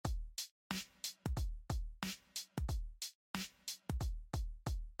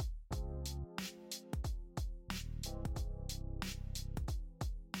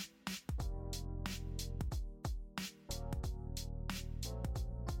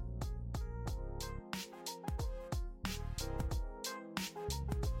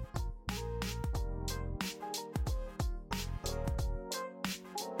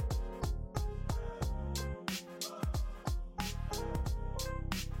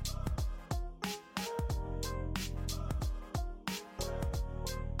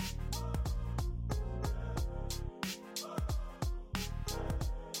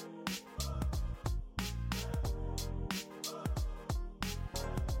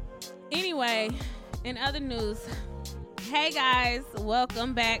Anyway, in other news, hey guys,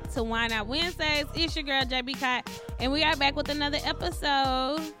 welcome back to Wine Out Wednesdays. It's your girl JB Cott, and we are back with another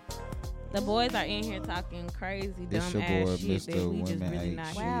episode. The boys are in here talking crazy, dumb It's your ass boy, shit that Mr. we just Women really Ain't not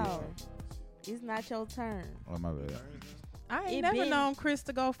Shit. here. Wow. It's not your turn. Oh, my bad. I ain't It never been- known Chris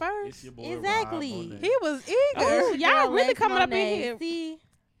to go first. It's your boy Exactly. Rob on that. He was eager. Oh, y'all Girl, really Lex coming up in Monet. here. See,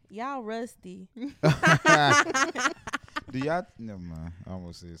 y'all rusty. Do y'all? Never mind. I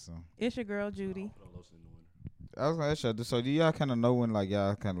almost said something. It's your girl Judy. Put on lotion in the winter. I was gonna ask y'all. So do y'all kind of know when like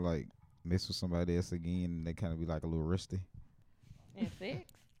y'all kind of like mess with somebody else again and they kind of be like a little rusty? And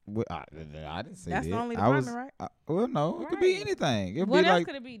sex? Well, I didn't say That's that. the only I was, department, right? well, no, it could be Right. anything. It What be else like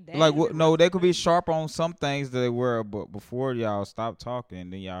could it be? like what? No, they could be sharp on some things that they were, but before y'all stop talking,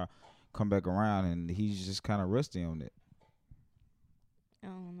 then y'all come back around and he's just kind of rusty on it. I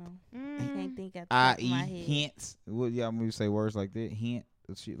don't know. Mm. I can't think at the I top of my eat head. hints. What y'all maybe say words like that? Hint,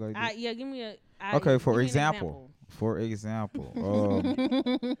 shit like that. Yeah, give me a. Okay, give for me an example. For example,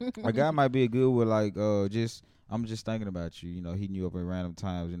 a guy might be good with like just I'm just thinking about you, you know, hitting you up at random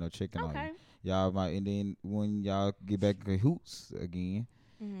times, you know, checking on Okay. you. Y'all might, and then when y'all get back in cahoots again,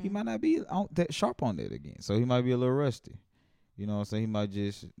 he Mhm. might not be on that sharp on that again. So he might be a little rusty. You know what I'm saying? He might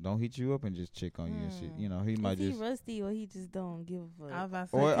just don't hit you up and just check on you and shit. You know, he might Is he just rusty or he just don't give a I was fuck?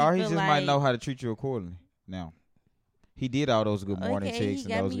 about to say, or he feel just might like- know how to treat you accordingly. Now, he did all those good morning Okay, checks he and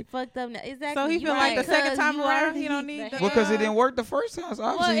got those me fucked up now. Exactly. So he you feel like the right, second 'cause time you around, already he don't hit need the the- because it didn't work the first time. So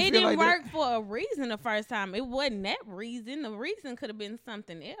Well, obviously he it feel didn't like work for a reason the first time. It wasn't that reason. The reason could have been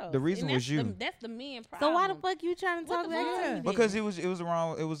something else. The reason And was that's you. that's the men problem. So why the fuck you trying to What talk the back fuck? to me? Yeah. because it was the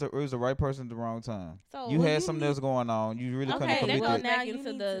wrong it was the right person at the wrong time. So You Well, had you something need- else going on. You really couldn't Okay, commit that well, goes that. now back you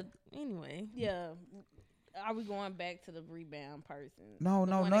into need the Anyway. yeah. Are we going back to the rebound person? No,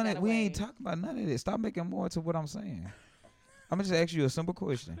 The no, one none that of got we ain't away? talking about none of this. Stop making more to what I'm saying. I'm gonna just ask you a simple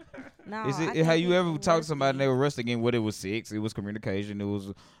question. No, Is I it think how you he ever was talk to somebody and rusty. they were rusty again? What it was sex, it was communication, it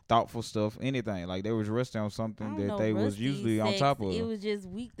was thoughtful stuff, anything. Like they was rusty on I something don't that know, they was rusty usually on sex, top of. It was just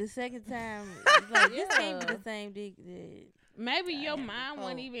weak the second time. It's like this can't be Yeah. the same dick. that- Maybe your Damn. mind Oh.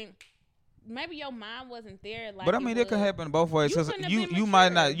 wasn't even. Maybe your mind wasn't there. Like, But I mean, it could was. happen both ways. You 'Cause couldn't have you been you might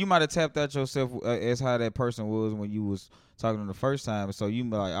mature. not you might have tapped out yourself as how that person was when you was talking to them the first time. So you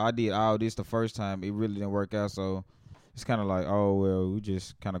be like, I did all this the first time. It really didn't work out. So it's kind of like, oh well, we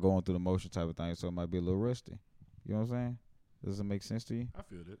just kind of going through the motion type of thing. So it might be a little rusty. You know what I'm saying? Does it make sense to you? I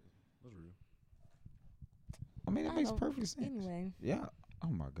feel that. That's real. I mean, it I makes don't- perfect sense. Anyway, Yeah. Oh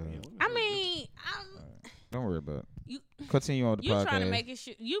my god. Yeah, women I feel mean, Don't worry about it. You- Continue on the you podcast. trying to make it.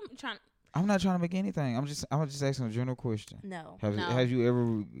 You trying. I'm not trying to make anything. I'm just asking a general question. no. Have No. have you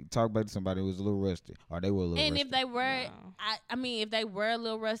ever talked back to somebody who was a little rusty, or they were a little And rusty? if they were, No. I mean, if they were a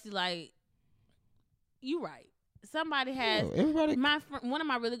little rusty, like, you right. Somebody has. Yeah, everybody. One of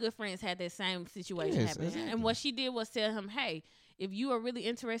my really good friends had that same situation Yes, happen, exactly. and what she did was tell him, "Hey, if you are really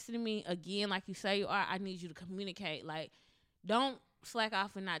interested in me again, like you say you are, I need you to communicate. Like, don't slack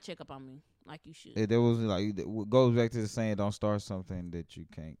off and not check up on me like you should. There was like what goes back to the saying, don't start something that you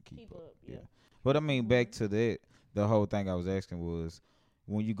can't keep up. Yeah. But I mean, back to that, the whole thing I was asking was,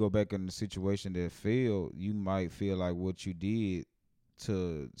 when you go back in the situation that failed, you might feel like what you did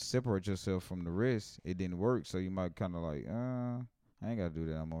to separate yourself from the rest, it didn't work. So you might kind of like, I ain't got to do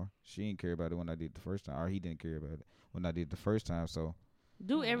that no more. She didn't care about it when I did it the first time, or he didn't care about it when I did it the first time. So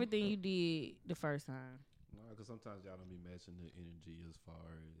Do everything you did the first time. No, because sometimes y'all don't be matching the energy as far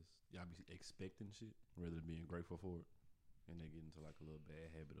as y'all be expecting shit rather than being grateful for it. And they get into like a little bad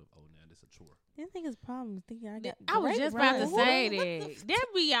habit of, oh, now this a chore. This nigga's problems thinking I got. I was great just about to runs. say that. That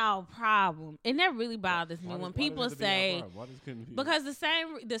be y'all problem, and that really bothers me Why when does- why does it people have to be our say. problem? Why does it couldn't be- Because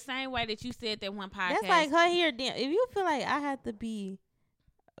the same way that you said that one podcast. That's like her here. Damn, if you feel like I have to be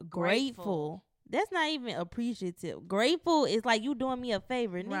grateful, that's not even appreciative. Grateful is like you doing me a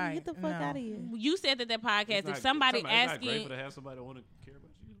favor. Nigga, Right, get the fuck no. out of here. You said that podcast. It's If not- somebody it's not asking, grateful to have somebody that want to care about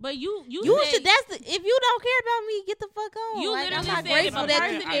you. but you You said, should. That's the, if you don't care about me, get the fuck on. You Like, I'm literally not said if grateful a that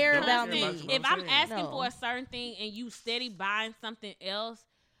person you is care about constant- me. If I'm saying. asking No. for a certain thing and you steady buying something else,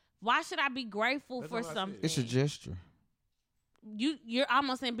 why should I be grateful That's for what I said. something? it's a gesture. You're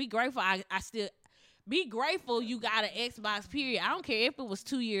almost saying be grateful. I still be grateful. You got an Xbox. Period. I don't care if it was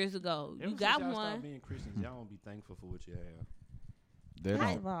 2 years ago. Ever You since got y'all one. Start being Christians, y'all don't be thankful for what you have. They First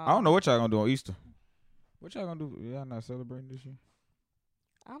don't. of all, I don't know what y'all gonna do on Easter. What y'all gonna do? Y'all not celebrating this year?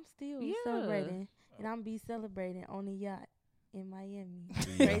 I'm still Yeah. celebrating, and I'm be celebrating on a yacht in Miami.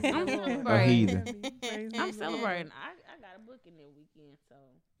 Yeah. Praise the I'm Lord. celebrating. A heathen. I'm Yeah. celebrating. I got a booking that weekend, so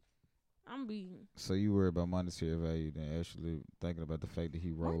I'm be. So you worry about monetary value than actually thinking about the fact that he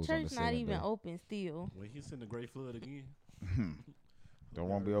My rose on the church not second even day. open still. When he send the great flood again, Don't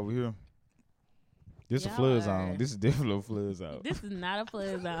want to be over here. This a Y'all flood are- zone. This is definitely a flood zone. This is not a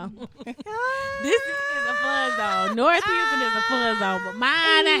flood zone. This is a flood zone. North Houston is a flood zone, but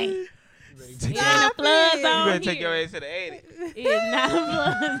mine ain't. It ain't a flood You zone better take here. your ass to the attic. It's not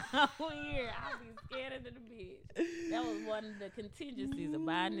a flood zone here. I'll be scared of the bitch. That was one of the contingencies of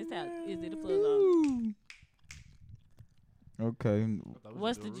buying this house. Is it a flood zone? Okay.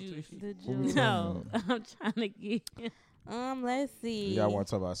 What's the juice? The What we juice. No, I'm trying to get. Let's see. Y'all want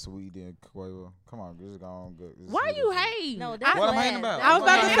to talk about Sweetie and Quavo? Come on, this is going good. This is Why good. you hating? No, that's What I'm last. hating about? That's I was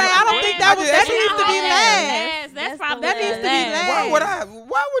about to last. say, I don't think that was that needs to be last. That's That's probably the That needs to be last. last. Why would I?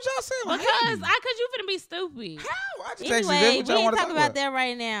 Why would y'all say I'm hating? Because you finna be stupid. How? I just asked you Anyway, this. we What y'all ain't want to talk about that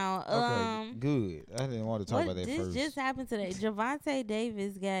right now. Okay, good. I didn't want to talk What about that this first. just happened today? Javante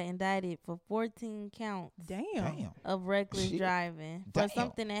Davis got indicted for 14 counts Damn. Damn. of reckless Shit. driving Damn. for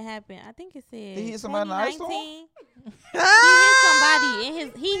something that happened. I think it said He hit somebody in the ice storm? 2019. He hit somebody in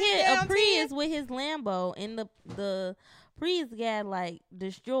his. He hit a Damn, Prius with his Lambo, and the Prius got like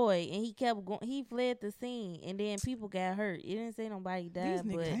destroyed, and he kept going. He fled the scene, and then people got hurt. It didn't say nobody These died,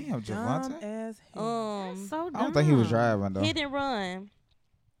 but niggas Damn, dumb Javante. as hell. So dumb. I don't think he was driving though. hit and run.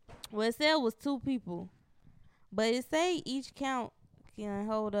 Well, it said it was 2 people, but it say each count can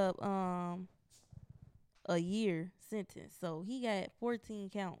hold up a year sentence. So he got 14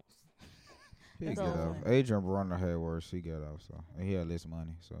 counts. He get So- off. Adrian Bronner had worse. He got off, so and he had less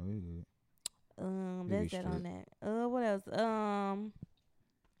money, so he good. That's be that on that. What else?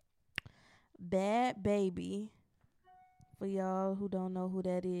 Bad Baby. For y'all who don't know who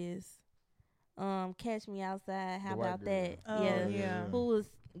that is. Catch Me Outside. How The white about girl. that? Oh, yeah. yeah. Who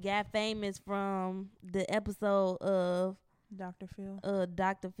got famous from the episode of Dr. Phil.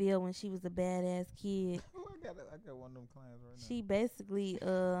 Dr. Phil when she was a badass kid. Oh, I got one of them clients right She basically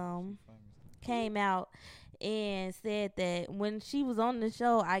came out and said that when she was on the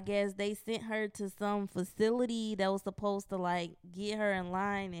show, I guess they sent her to some facility that was supposed to like get her in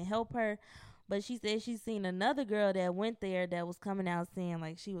line and help her. But she said she seen another girl that went there that was coming out saying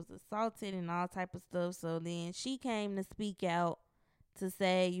like she was assaulted and all type of stuff. So then she came to speak out to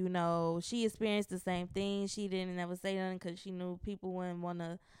say, you know, she experienced the same thing. She didn't ever say nothing because she knew people wouldn't want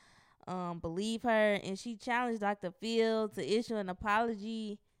to believe her. And she challenged Dr. Phil to issue an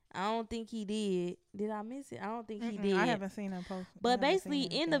apology. I don't think he did. Did I miss it? I don't think he did. I haven't seen her post. But basically,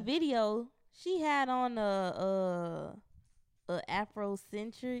 in the video, she had on a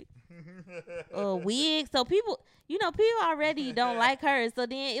Afrocentric wig. So people already don't like her. So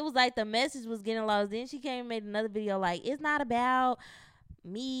then it was like the message was getting lost. Then she came and made another video like, it's not about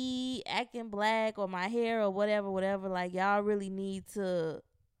me acting black or my hair or whatever. Like, y'all really need to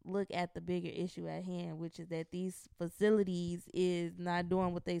look at the bigger issue at hand, which is that these facilities is not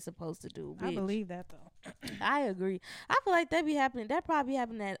doing what they supposed to do. I which believe that though. I agree. I feel like that be happening. That probably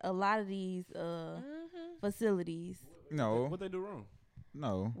happened at a lot of these facilities. No, What they do wrong?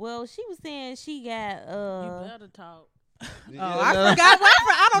 no. Well, she was saying she got You better talk. Oh, I forgot.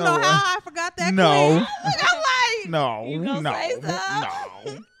 I don't know how I forgot that. No. quick. I'm like, No, You gonna no, say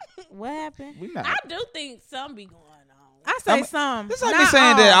no. what happened. We not. I do think something be going on. I say I'm- some. This like not me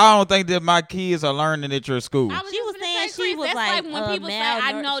saying all. that I don't think that my kids are learning at your school. I was She just was gonna saying say, she Chris, was that's like when people say,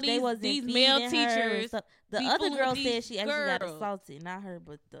 I know they wasn't these male feeding her and teachers. stuff. The be other fooling girl with said these she actually got girls. assaulted, not her,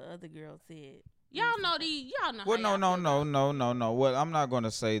 but the other girl said. Y'all know these. Y'all know. Well, how no. y'all feel about Well, I'm not going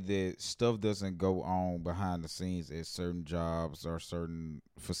to say that stuff doesn't go on behind the scenes at certain jobs or certain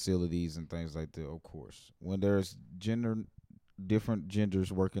facilities and things like that. Of course, when there's different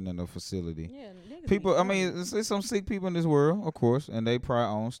genders working in a facility, Yeah, niggas people. be I mean, crazy. there's some sick people in this world, of course, and they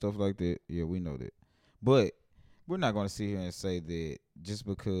probably own stuff like that. Yeah, we know that, but we're not going to sit here and say that just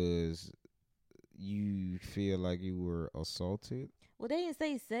because you feel like you were assaulted. Well, they didn't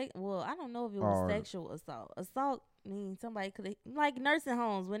say sex. Well, I don't know if it was Or- sexual assault. Assault means somebody could like nursing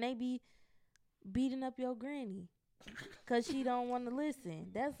homes when they be beating up your granny because she don't want to listen.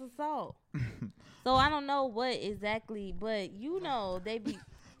 That's assault. So I don't know what exactly, but they be.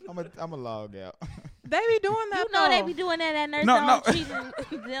 I'm a log out. They be doing that. You know they be doing that at nursing No, homes, no. treating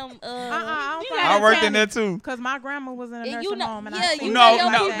them. I You don't gotta I worked tell in there too. Because my grandma was in a And nursing you know- home, and yeah, I you seen know that your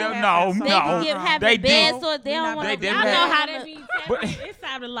happen people- no, They no. be having They bad did. sores. They don't want They to. did Y'all that. know how they be. But- It's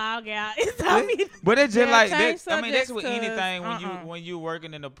time to log out. It's time to But it's just Yeah, like change that. I mean, that's subjects with 'cause, anything when you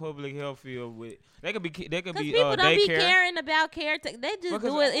working in the public health field with. They could be Because daycare. people don't be caring about caretaker. They just Because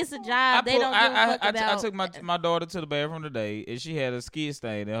do it. It's a job. They don't give a fuck I about. took my daughter to the bathroom today, and she had a skid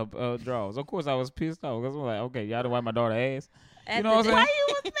stain in her drawers. Of course, I was pissed off because I'm like, okay, y'all done wipe my daughter's ass. You know what I'm saying? Why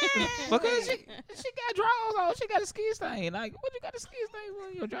you was mad? Because she got drawers on. She got a ski stain. Like, what you got a ski stain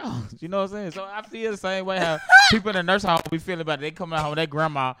on your drawers? You know what I'm saying? So I feel the same way how people in the nurse home be feeling about it. They coming out home with their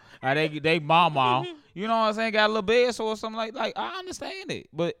grandma or they mama. You know what I'm saying? Got a little bed sore or something like I understand it.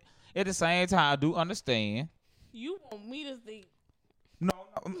 But at the same time, I do understand. You want me to see? No,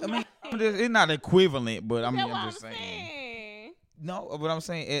 I mean, it's not equivalent, but That's what I'm I'm just saying. saying. No, but I'm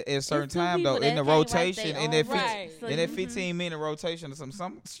saying at a certain some time people though, that in the can't write rotation, their in own that right. So in that you- 15-minute rotation or something,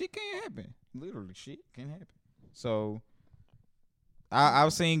 some shit can happen. Literally, shit can happen. So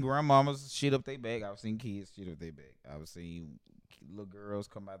I've seen grandmamas shit up their back. I've seen kids shit up their back. I've seen little girls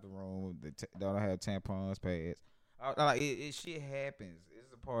come out the room that don't have tampons, pads. Like it shit happens.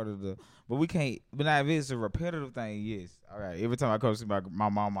 It's a part of the. But we can't. But now if it's a repetitive thing, yes. All right. Every time I come see my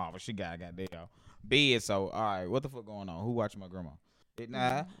mama, she got goddamn bed. So all right, what the fuck going on? Who watching my grandma?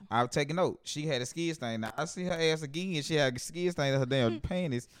 Nah, I've taken note. She had a skid stain. Now I see her ass again. She had a skid stain in her damn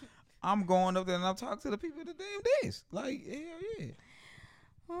panties. I'm going up there and I'm talking to the people at the damn desk. Like, hell yeah.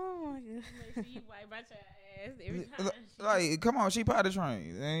 Oh my god. Make sure you wipe out your ass every time. Like, come on, she potty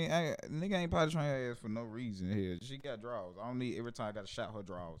trained. Nigga ain't potty trained her ass for no reason here. She got drawers. I don't need every time I got to shout her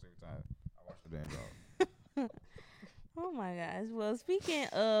drawers every time I wash the damn drawers. Oh my gosh. Well, speaking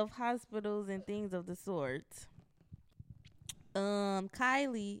of hospitals and things of the sort,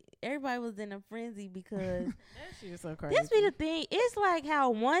 Kylie, everybody was in a frenzy because That shit is so crazy. this be the thing. It's like how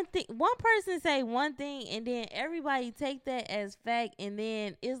one person say one thing and then everybody take that as fact, and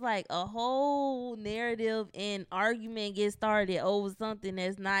then it's like a whole narrative and argument gets started over something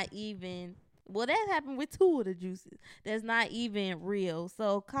that's not even. Well, that happened with two of the juices. That's not even real.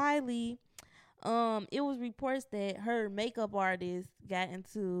 So Kylie, it was reports that her makeup artist got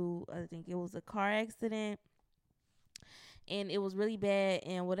into, I think it was a car accident, and it was really bad,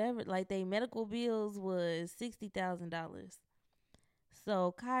 and whatever, like, they medical bills was $60,000.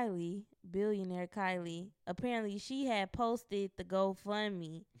 So Kylie, billionaire Kylie, apparently she had posted the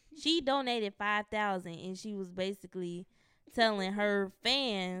GoFundMe. She donated $5,000, and she was basically telling her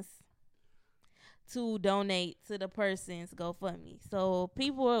fans to donate to the person's GoFundMe. So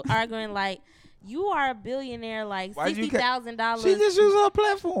people are arguing like, you are a billionaire, like Why'd you $60,000. She just used her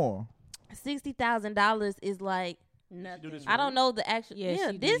platform. $60,000 is like Nothing. I don't know the actual. Yeah,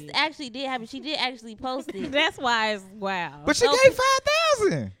 Yeah, she this did. actually did happen. She did actually post it. That's why it's wow. But she No, gave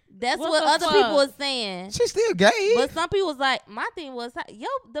 5,000. That's What what the other fuck? people was saying. She still gave. But some people was like, my thing was, yo,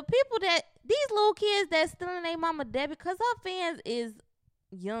 the people that these little kids that stealing their mama debit, because her fans is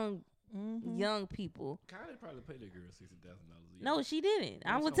young people. Kylie probably paid that girl $60,000 a year. No, she didn't.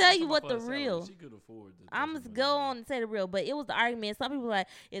 I'm That's gonna so- tell that's you so what much the for her salary. real. She could afford to I'm take gonna some go money. on and say the real, but it was the argument. Some people were like,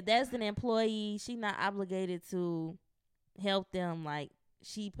 if that's an employee, she not obligated to help them. Like,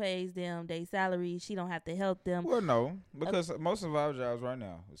 she pays them their salary, she don't have to help them. Well, no, because most of our jobs right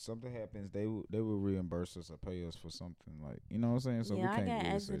now, if something happens, they will reimburse us or pay us for something. Like, you know what I'm saying? So yeah, we I can't got really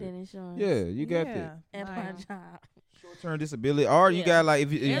say accident that. insurance. Yeah, you got that. at my job. Short-term disability, or you Yeah. got like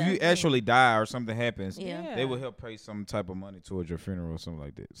if you Everything. actually die or something happens, Yeah. they will help pay some type of money towards your funeral or something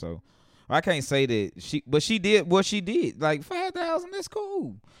like that. So I can't say that but she did what she did. Like 5,000, that's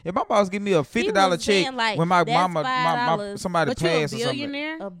cool. If my boss give me a $50 check saying, like, when my that's mama, my $5, somebody But you a passed or something.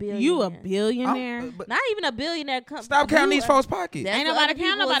 billionaire? A billionaire. You a billionaire? But Not even a billionaire company. stop counting these folks' pockets. That's Ain't what nobody other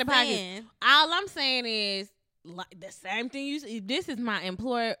count people was nobody pockets. saying. All I'm saying is like the same thing you say. This is my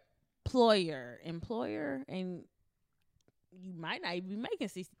employer, and you might not even be making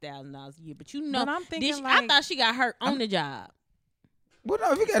 $60,000 a year, but you know, But I'm thinking I like, thought she got hurt on the job. Well,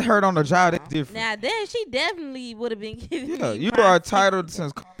 no, if you get hurt on the job, that's different. Now then, she definitely would have been giving. Yeah, me you my are $60,000. entitled to I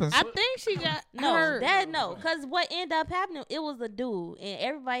compensation. think she got No, hurt. because what ended up happening, it was a dude, and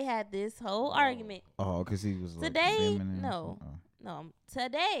everybody had this whole argument. Oh, because he was like Today, feminine or no. something. No,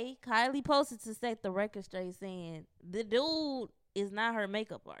 today Kylie posted to set the record straight, saying the dude is not her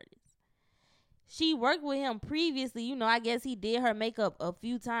makeup artist. She worked with him previously. You know, I guess he did her makeup a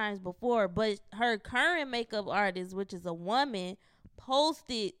few times before, but her current makeup artist, which is a woman,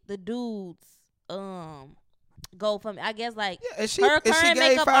 posted the dude's GoFundMe. I guess like Yeah, and she, her and she current gave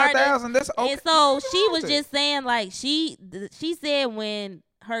makeup 5,000. That's okay. and so Nothing she wrong was with that. just saying like she said when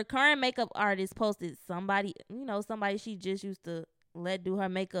her current makeup artist posted somebody she just used to let do her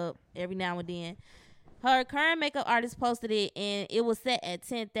makeup every now and then. Her current makeup artist posted it and it was set at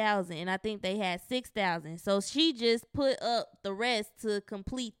 10,000 and I think they had 6,000. So she just put up the rest to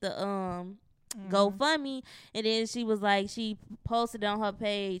complete the GoFundMe, and then she was like she posted it on her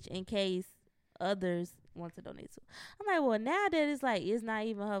page in case others want to donate to. I'm like, well, now that it's like it's not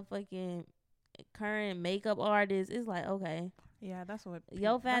even her fucking current makeup artist, it's like, okay. Yeah, that's what.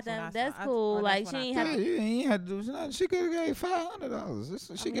 Yo, fat what I that's saw. cool. That's Like what she I ain't saw. have Yeah, to. you ain't had to do nothing. She could have gave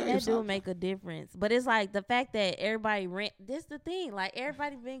 $500. She I mean, gave that do something. make a difference, but it's like the fact that everybody rent. This the thing, like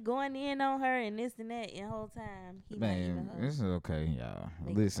everybody been going in on her and this and that, and the whole time he not even Man, her. this is okay, y'all.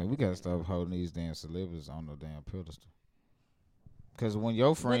 Think Listen, about we it. gotta stop holding these damn celebrities on the damn pedestal. Cause when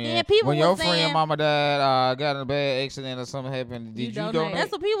your friend, then people when your was saying- friend mama died, got in a bad accident or something happened, did you donate. donate?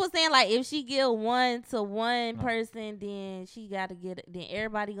 That's what people saying. Like if she give one to one person, then she got to get. Then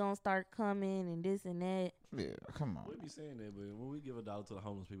everybody gonna start coming and this and that. Yeah, come on. We be saying that, but when we give $1 to the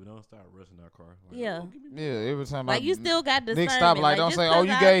homeless people, they don't start rushing our car. Like, Yeah. oh, give me Yeah, every time Like I you still got Nick discernment. stop like don't just say, 'cause oh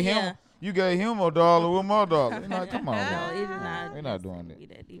you I- gave yeah. him $1 with my dollar. You know, come on, No, man. it is not. We're not it's doing not that. be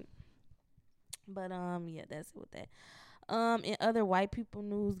that deep. But yeah, that's it with that. In other white people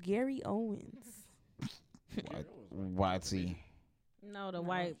news, Gary Owens. YT. No, the No,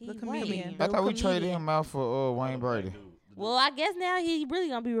 white. he The white. comedian. I thought we comedian. traded him out for Wayne Brady. Well, I guess now he really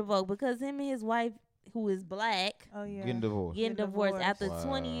gonna be revoked because him and his wife, who is black, Oh yeah. Getting divorced. getting divorced after Wow.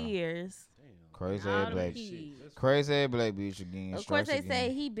 20 years. Crazy All ass them black. kids. Crazy ass black bitch again. Of course, they strikes say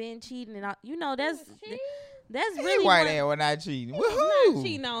again. he been cheating and all. You know that's He really white what- ass when not cheating. Not Woohoo!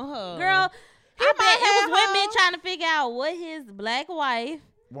 cheating on her. girl. I bet it had was women hoes. trying to figure out what his black wife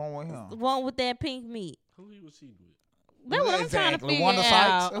One with him. want with that pink meat. Who he was cheating with? That's what I'm trying to Exactly. figure Wanda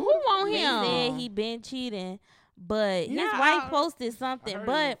out. Sykes. Who want They him? said he been cheating, but his Nah, wife I- posted I something. heard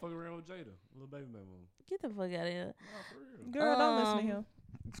But he was fucking around with Jada, little baby mama. get the fuck out of here. Nah, for real. Girl, don't listen to Um, him.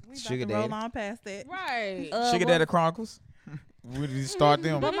 We about Sugar to roll Daddy. on past that. Right. Sugar what- Daddy Chronicles. Where did he start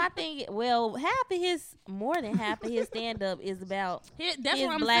them? But my thing, well, more than half of his stand up is about That's his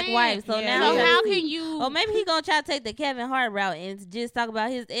what I'm black saying. wife. So Yeah. now So he how gotta can see- you? Or maybe he gonna try to take the Kevin Hart route and just talk about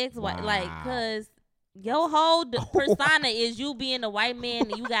his ex-wife, like, Wow. cause your whole persona is you being a white man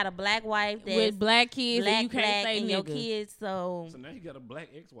and you got a black wife that's with black kids black, and you can't black, say and your nigga. kids. So So now he got a black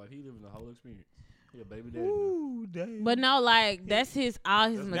ex-wife. He living the whole experience. He a baby daddy. now. Ooh, damn. But no, like that's all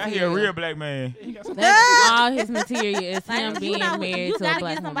his Now Now he a material. real black man. He got some That's all his material is him like, being married you to a gotta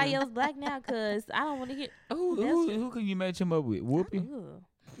black get somebody woman. else black now, cause I don't want to hear. Who can you match him up with? Whoopi? Ugh.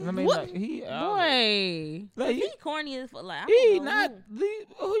 I mean, like, he Boy, like He corny as fuck. Like, I he don't know not. who.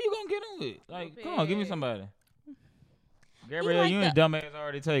 Who you gonna get him with? Like, come on, give me somebody. Gabrielle like Union, the- dumbass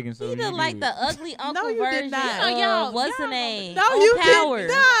already taken. So He you look like good. the ugly uncle you did version not. of Y'all- what's her y'all- name? No, on you Power.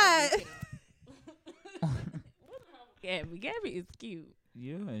 did not. Gabby is cute.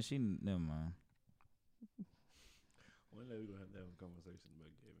 Yeah, and she never mind. One day we gonna have to have a conversation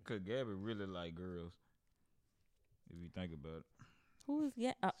about Gabby. Cause Gabby really like girls. If you think about it. Who is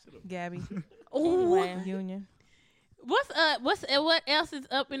yeah? Shut up. Gabby Anyway. Union. What's up? What else is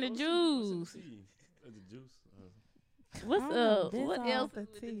up in the What's juice? the tea? The juice. What's I don't know, up? this What all else? the is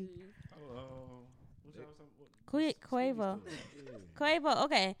with the tea. juice? What y'all was talking- what- Quit Sweetie Quavo. stuff. Yeah. Quavo.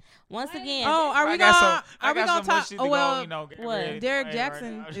 Okay. Once again. Oh, are we I got gonna some- I are we got gonna some more talk? shit to Oh go, well, you know, what? Derek right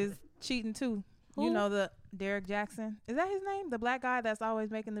Jackson now. is cheating too. Who? You know the Derek Jackson. Is that his name? The black guy that's always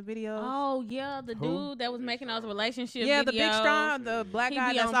making the videos. Oh yeah, the Who? dude that was making those relationship yeah, videos. the big strong, the black He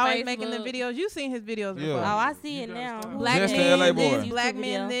guy be that's on always making the Facebook. videos. You've seen his videos Yeah. before. Oh, I see You it gotta now. stop. Who Black Just is the that? LA This boy. YouTube Black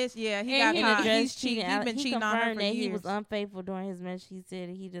video. men, this yeah, he And got he caught. Just He's cheating. He's been he cheating on her confirmed for that years. he was unfaithful during his marriage. He said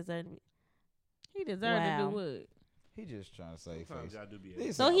he deserved it. He deserved Wow. to do what? He just trying to save Sometimes face. y'all do be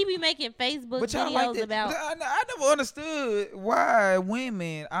Listen, So he be making Facebook but y'all videos like that. about. I never understood why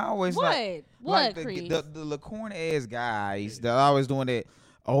women always What? like What, the, Chris? the corny ass guys that always doing that.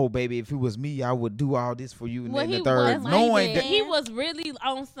 Oh baby, if it was me, I would do all this for you. And Well, then he the third, was like knowing that. that he was really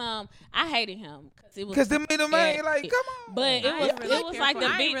on some. I hated him because them made a man Yeah. like, come on. But it I was ain't really it was care like for- the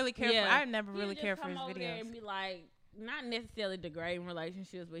I big. ain't really care for. yeah. I never really He'll care just for his come over there videos. and be like, not necessarily degrading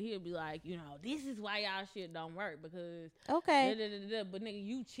relationships, but he'll be like, you know, this is why y'all shit don't work because Okay. but nigga,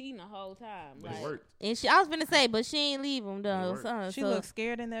 you cheating the whole time. But it Like, worked. And I was gonna say, but she ain't leave him though. worked. So, She so looks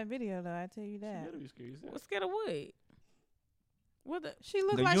scared in that video, though. I tell you She that. better be scared. You said- what's scared of what? What the? She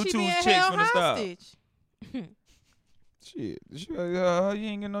looked The like she YouTube being chicks held finna stop. hostage. Shit, you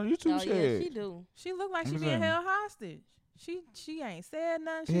ain't getting no YouTube oh yeah, shit. she do. She looked like she I'm being saying. held hostage. She ain't said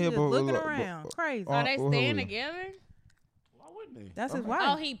nothing. She Yeah, just but looking look, around, crazy. Oh, Are they well, staying hold on. together? Why wouldn't they? That's his okay. wife.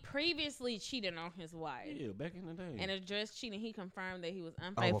 Oh, he previously cheated on his wife. Yeah, back in the day. And addressed cheating, he confirmed that he was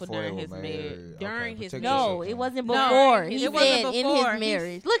unfaithful before they during were his marriage. married. During Okay, his protect marriage. No, yourself. it wasn't No, before. it he wasn't said in before. his He's-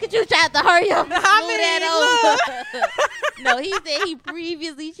 marriage. Look at you trying to hurry up. and I smooth that over. No, he said he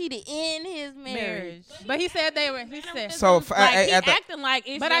previously cheated in his marriage. marriage. But he said they were. He said. So, Like, he at the- acting like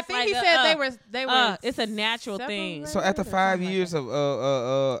it's But I just think like he a, said they were. it's a natural thing. So after separated or 5 something like years that.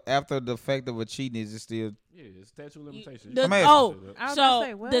 of after the fact of a cheating, is it still? Yeah, it's statute of limitations. The- I'm asking. oh, I was so gonna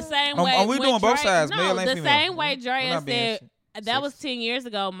say, what? the same Are way we when doing both Dre- sides, no, male and the female? same way We're Drea not being said. shit. That was 10 years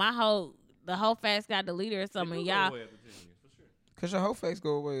ago. The whole facts got deleted or something. They do go Y'all, away after 10 years, for sure. Cause your whole face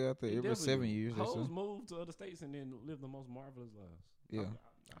go away after They every definitely 7 do. years or Hoes so. move to other states and then live the most marvelous lives. Yeah.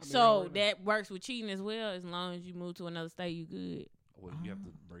 so that works with cheating as well. As long as you move to another state, you good. Well, you have to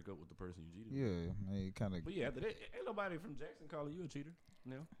break up with the person you cheated with. Yeah, man, kind of. But yeah, after that, ain't nobody from Jackson calling you a cheater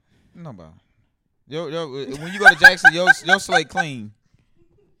now. Nobody. Yo, when you go to Jackson, your slate clean.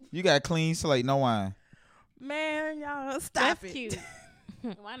 You got a clean slate, no wine. Man, y'all stop That's it. cute.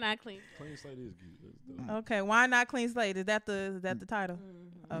 Why not clean? Clean slate is cute. That's dope. Okay, why not clean slate? Is that the title?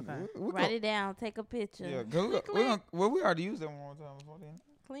 Okay. We Write go- it down. Take a picture. Yeah, we already used that one more time before then.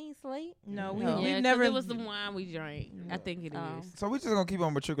 Clean slate. No, No. we've Yeah, never. it was the wine we drank. I think it is. So we just gonna keep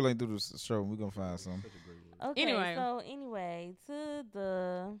on matriculating through this show. And we gonna find some. Such a great word. Okay. Anyway. So anyway, to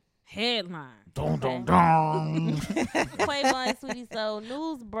the Headline. Okay. dong. Quavo and Sweetie. So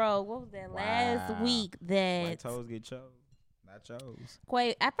news broke. What was that last Wow. week My that toes get chose, not chose.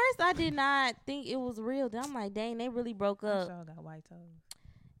 Quavo? At first, I did not think it was real. Then I'm like, dang, they really broke up. Show got white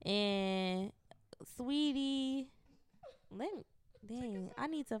toes. And Sweetie, I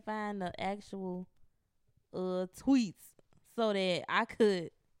need to find the actual tweets so that I could.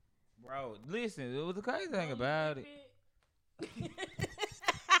 Bro, listen, it was the crazy thing about it.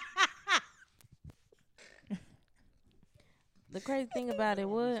 The crazy thing about it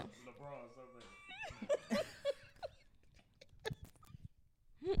was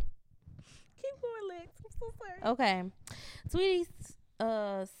Keep going, Lex. I'm so sorry. okay,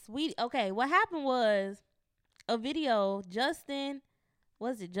 Sweetie. Okay, what happened was a video. Justin,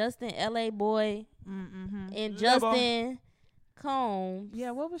 LA Boy, Mm-hmm. and Yeah, boy. Justin Combs.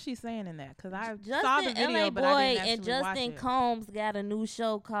 Yeah, what was she saying in that? Because I Justin saw the video, LA but Boy I didn't and actually watch Justin it. Combs got a new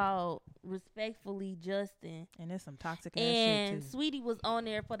show called Respectfully Justin. And there's some toxic ass And shit too. Sweetie was on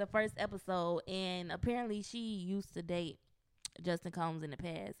there for the first episode, and apparently she used to date Justin Combs in the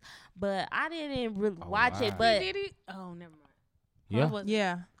past. But I didn't really Oh, watch wow. it. But Did it? Oh, never mind. Yeah. That was,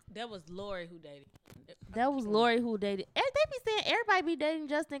 Yeah, that was Lori who dated. that was Lori who dated. They be saying everybody be dating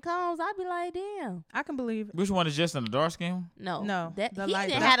Justin Combs. I be like, damn. I can believe it. Which one is just in the dark skin? No, No, that the he light-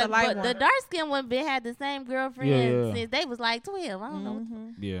 didn't that's had the a light but one. the dark skin one been had the same girlfriend Yeah. since they was like 12. I don't know.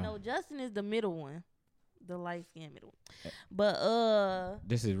 Mhm. Yeah. No, Justin is the middle one, the light skin middle one. But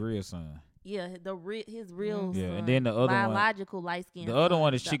This is real son. yeah, his real Yeah, son, and then the other one- biological light skin. The other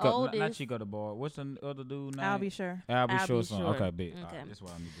one is The Chico, not oldest- Chico the bar. What's the other dude name? I'll be sure. Albie Albie Short son. Short. Okay, big. Okay. Alright, that's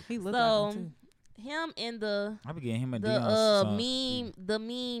what I need to. He looked So like him him and the I be getting him and the Dion's son.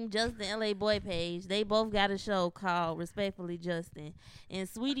 meme Justin LA Boy page. They both got a show called Respectfully Justin, and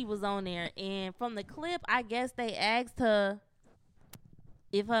Sweetie was on there. And from the clip, I guess they asked her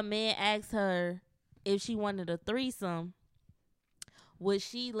if her man asked her if she wanted a threesome, would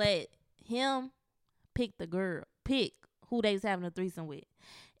she let him pick who they was having a threesome with.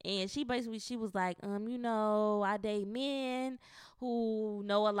 And she was like, I date men who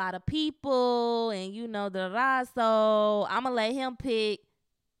know a lot of people, and so I'ma let him pick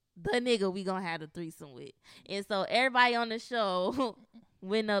the nigga we gonna have the threesome with. And so everybody on the show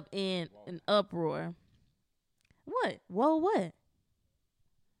went up in an uproar. What? Whoa, what?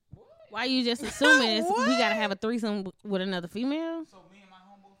 Why you just assuming we What? gotta have a threesome with another female? So me and my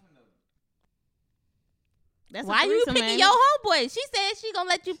homeboy finna. That's Why a you threesome, picking ain't your it? homeboy? She said she gonna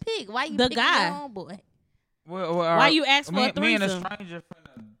let you pick. Why you The picking guy. your homeboy? Well, Why you ask for a me and a threesome? stranger finna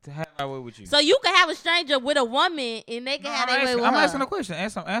to have our way with you. So you can have a stranger with a woman, and they can No, have their way with I'm her. asking a question.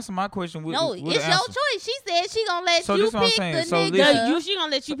 Answer my question. With, No, with it's the your answer. choice. She said she gonna let So you this what I'm pick saying. the So nigga. listen- She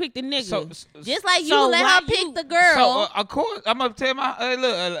gonna let you pick the nigga. Just like you So let why her you- pick the girl. So of course, I'm gonna tell my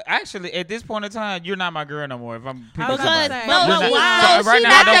look. Actually, at this point in time, you're not my girl no more. If I'm picking was Because somebody. say, no, You're she not- not. so right she now,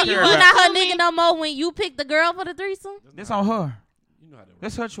 not, I don't you care not about- her nigga no more when you pick the girl for the threesome. That's on her. You know how that works.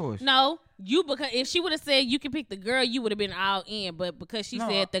 That's her choice. No, because if she would have said you can pick the girl, you would have been all in. But because she No,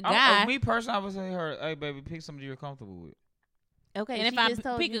 said the I- guy, me personally, I would say her, hey baby, pick somebody you're comfortable with. Okay, and if she I just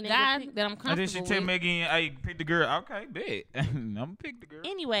told pick you a nigga guy pick- that I'm And comfortable then she tell with, me again, hey, pick the girl. Okay, bet. I'm gonna pick the girl.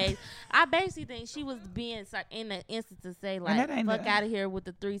 Anyways, I basically think she was being in the instance to say like, that ain't fuck that- out of here with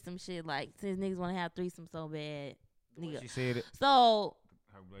the threesome shit. Like, since niggas want to have threesome so bad, The way nigga. she said it. So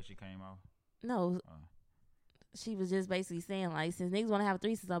Her way she came off. no. Oh. She was just basically saying like, since niggas want to have a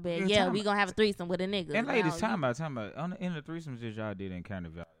threesome so bad, Yeah, yeah, time we out. gonna have a threesome with a nigga. And ladies, Now, time out. In the threesomes that y'all did in County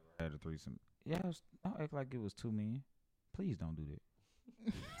Valley, had a threesome. Y'all don't act like it was two men. Please don't do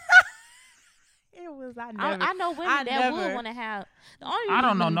that. It was. I I never. know women I that would never- want to have. The only I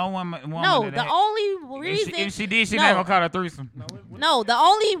don't know reason- no woman. No, that the had- only reason. If she did, she No. not gonna call it a threesome. No, the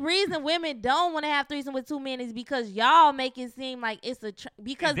only reason women don't want to have threesome with 2 men is because y'all make it seem like it's a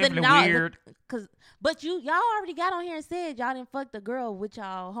because It's the definitely knowledge. weird. But y'all already got on here and said y'all didn't fuck the girl with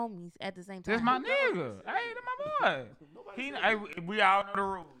y'all homies at the same time. That's my nigga. Hey, that's my boy. We all know the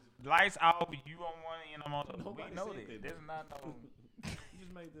rules. Lights off. You on one end, I'm on the other. Nobody We know said that. that. That's not no. You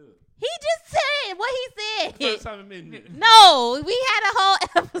just made that up. He just said what he First said. time admitting it. No, we had a whole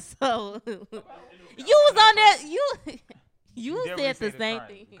episode. You was on there. You Definitely said the a same train.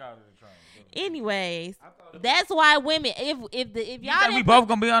 thing. We called it a train. Anyways, I thought it that's why women. If You y'all think we didn't both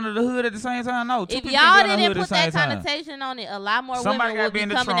gonna be under the hood at the same time? No. Two if people y'all can be under the didn't hood put at the that same time. connotation on it, a lot more Somebody women gotta would be be in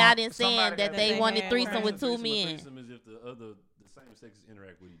the coming trunk. out and saying Somebody that gotta they be- wanted Yeah. threesome with 2 A men. threesome is if the same sexes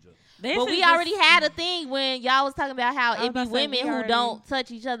interact with each other. But we already had a thing when y'all was talking about how I was it be about to say, women we who already- don't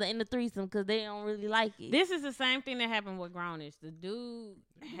touch each other in the threesome because they don't really like it. This is the same thing that happened with Grownish. The dude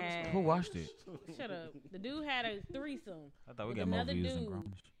had. Who watched it? Shut up. The dude had a threesome I thought we with got more another views than dude.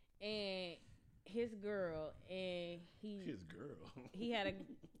 Grownish. and his girl, and His girl. he had a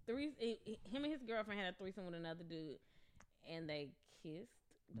him and his girlfriend had a threesome with another dude, and they kissed.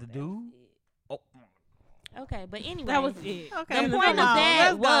 The but that was dude? it. Oh, Okay, but anyway, That was it. Okay, The let's point go of on.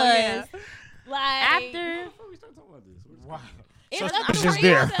 that Let's go, yeah. Like after Before we start talking about this, where's wow. it's So a it's just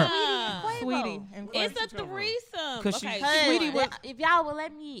there. threesome. Sweetie. And It's Where'd a you come from? threesome. 'Cause she- Okay, Cause Sweetie was- if y'all would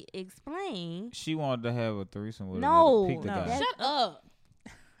let me explain, She wanted to have a threesome with No, another. Pick the no. guy. That's- shut up.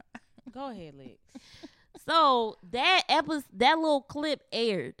 Go ahead, Lex. so that little clip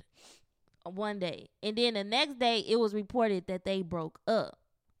aired one day, and then the next day it was reported that they broke up.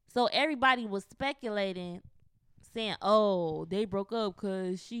 So everybody was speculating, saying, "Oh, they broke up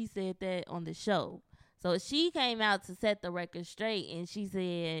because she said that on the show." So she came out to set the record straight, and she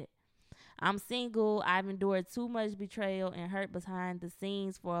said, "I'm single. I've endured too much betrayal and hurt behind the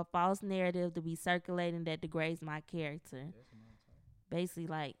scenes for a false narrative to be circulating that degrades my character." Basically,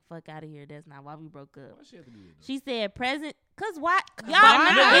 like, fuck out of here. That's not why we broke up. Why she have to do it, though? She said, "Present, cause why y'all?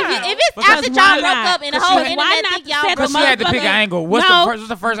 Why not? If it's Because after why y'all broke not? up and the 'Cause whole she- internet why not think set y'all the broke Because she had to pick an motherfucker- angle. No. What's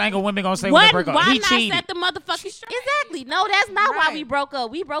the first angle women gonna say when they break up? Why He not cheated. set the motherfucking straight? Exactly. No, that's not why Right. we broke up.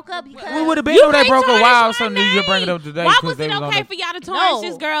 We broke up because We would have been You over that can't broke up. tarnish Why all my of a sudden did you bring it name. up today? Why 'Cause was they it on okay the- for y'all to tarnish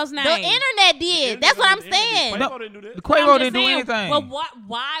this girl's name? the internet did. That's what I'm saying. Quavo didn't do that. The But I'm Quavo just didn't do saying, anything. But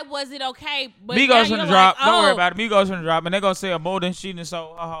why was it okay? But now Migos you're finna like, drop. Don't worry oh, about it. Migos finna drop, and they gonna say more than she done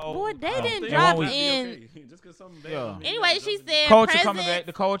so. Boy, they I don't didn't think drop it might be in. okay. Just 'cause something bad Yeah. don't mean Anyway, it she doesn't- said, Culture coming back. presents,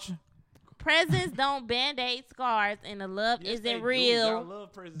 The culture. presents don't band-aid scars, and the love Yes, they isn't do. real. Y'all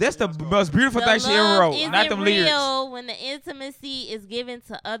love presidents That's the and y'all most beautiful The thing she ever love wrote. isn't Not them lyrics. real when the intimacy is given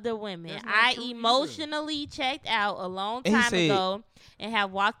to other women. That's not I true either. emotionally checked out a long And he time said- ago and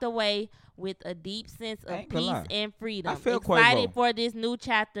have walked away with a deep sense I of ain't gonna peace lie. and freedom. I feel Excited Quavo. for this new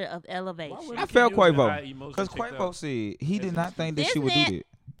chapter of Why elevation. would I he felt keep using the Quavo. I emotionally Because checked Quavo out? said he did That's not not think that This she would man- do that.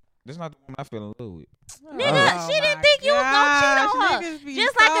 That's not the woman I fell in love with. Nigga, Oh she didn't my think you was gonna cheat on gosh, her. niggas be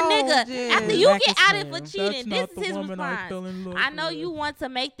Just like a so nigga. just- After you get outed for cheating, this is his response. I know you want to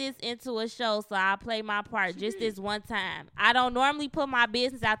make this into a show, so I'll play my part just this one time. I don't normally put my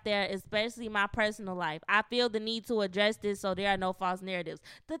business out there, especially my personal life. I feel the need to address this so there are no false narratives.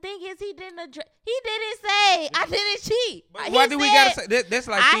 The thing is, he didn't say I didn't cheat. Why do we gotta say that? That's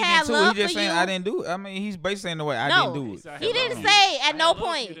like I cheating had too. love He just for saying you. I didn't do it. I mean, he's basically saying the way I No. didn't do it. said, I He had didn't love for say you. at I had no love for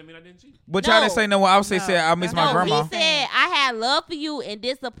you, point. that mean I didn't cheat. But y'all No. didn't say no. I would say No. said I miss my No, grandma. he said I had love for you and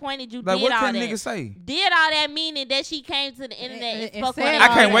disappointed you. Like did what all can that. nigga say? Did all that meaning that she came to the internet and, And spoke said on all it? I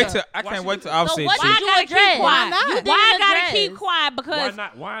can't that. wait to I Why can't she wait do to that? Offset So what shit. did you gotta address? keep quiet? Why not? You Why I didn't gotta address. keep quiet? Why Because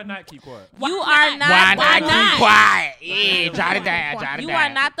not? Why not keep quiet? You are not. Why Why not not? keep quiet? Yeah, jot it down. Jot it You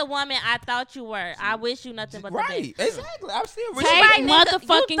down. are not the woman I thought you were. I wish you nothing but the Right, best. exactly. I'm still Take Right, respecting. nigga,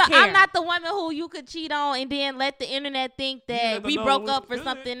 motherfucking you care. I'm not the woman who you could cheat on and then let the internet think You that never we know broke what's up for good.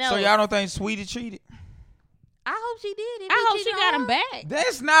 something else. So y'all don't think Sweetie cheated? I hope she did. If I he hope she cheated got on him her. back.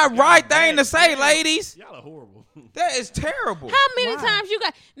 That's not right thing to say, ladies. Y'all are horrible. That is terrible. How many Why? times you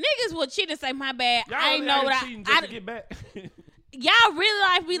got niggas will cheat and say my bad? Y'all I ain't know what cheating just to I get back. y'all really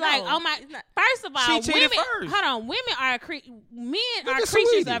like be like, No, oh my. it's not. First of all, She cheated women. first. Hold on, women are men Look are at creatures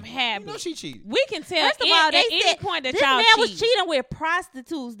Sweetie. of habit. You know she cheated. We can tell First of all, at they any said point that this y'all man cheat. was cheating with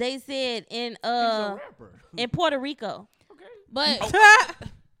prostitutes. They said in He's a rapper. in Puerto Rico. But Oh.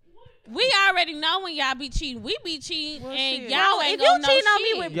 we already know when y'all be cheating. We be cheating, Well, and shit. y'all Bro, ain't if you gonna know cheating on me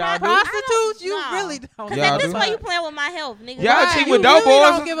shit. with Y'all do? Prostitutes, you Nah. really don't. Cause Y'all at this do? point you playing with my health, nigga. Y'all Right. cheat You with dope really boys.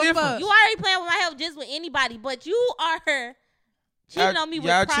 don't It's give a different. fuck. You already playing with my health just with anybody, but you are cheating on me with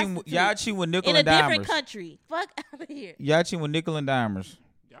y'all prostitutes cheating with nickel in a and different dimers. country. Fuck out of here. Y'all cheating with nickel and dimers.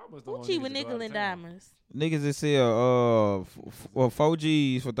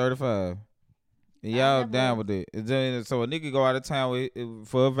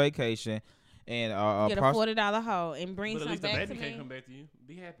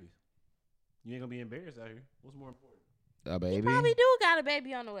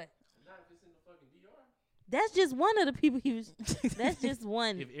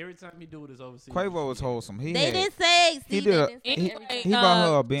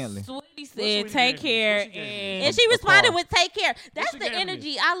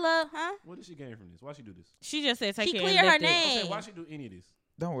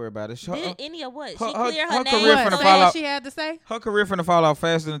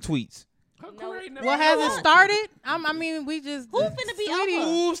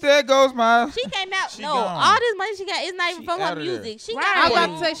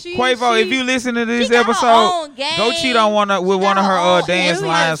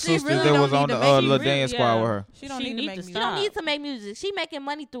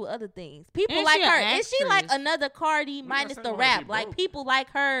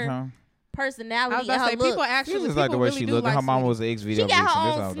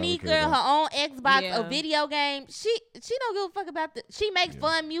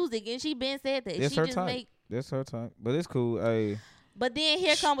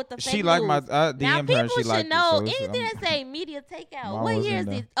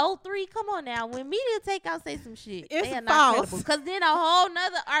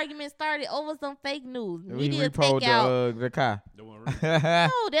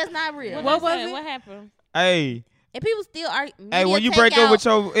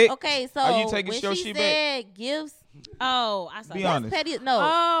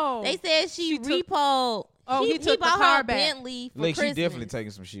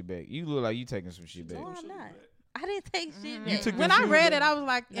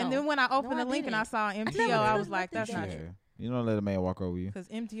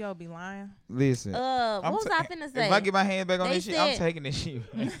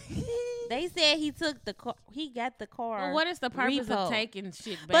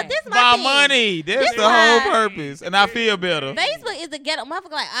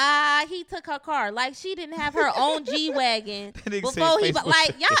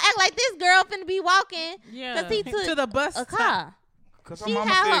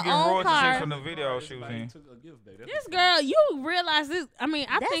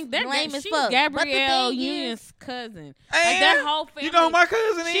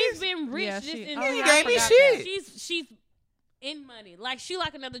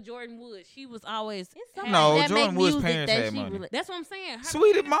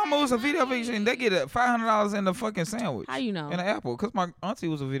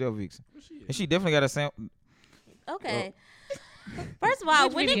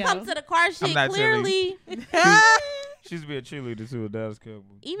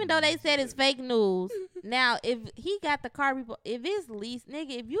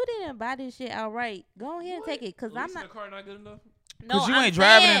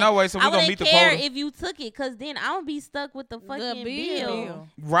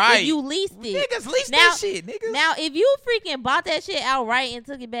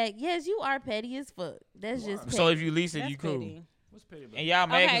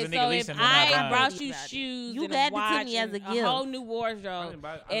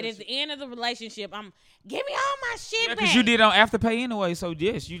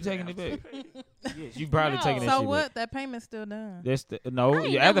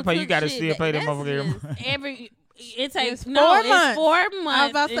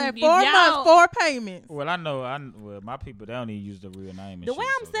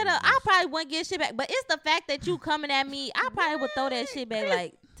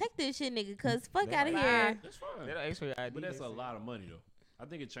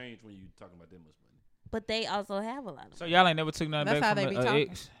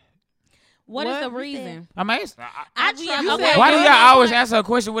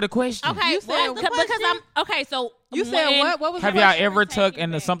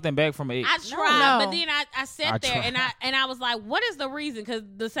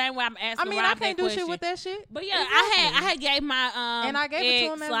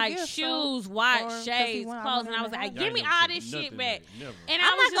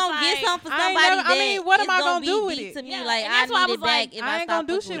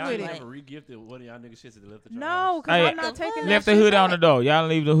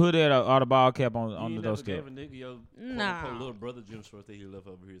 left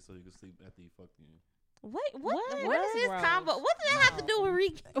over here so he could sleep after he fucked in. Wait, what? What? What is this Gross. combo? What does that have to do with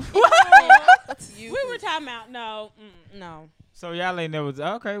Rick? We were talking about no. So y'all ain't never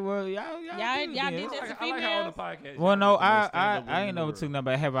okay. Well, y'all Y'all then. did I that like, to I like how on the females. podcast. Well, y'all no, make the most stand-up I ain't women never in took the world.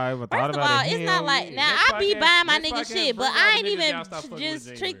 nothing. Have I ever thought First of about all, it? it's Hell not like yeah. now Next I be podcast- buying my next nigga podcast, shit, but bring all I the ain't niggas even y'all stop fucking just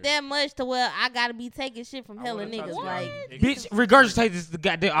with trick January. that much to where I gotta be taking shit from I hella wanna talk niggas. about Like it. Bitch, regurgitate this the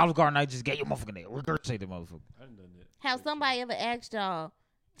goddamn Olive Garden I just gave you motherfucking name. Regurgitate the motherfucker. I done done that. have somebody ever asked y'all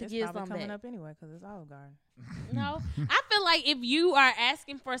to It's give probably something coming back? up anyway because it's Olive Garden. No, I feel like if you are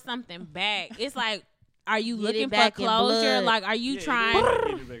asking for something back, it's like, are you Get it looking for back in closure? blood. Like, are you Yeah, trying?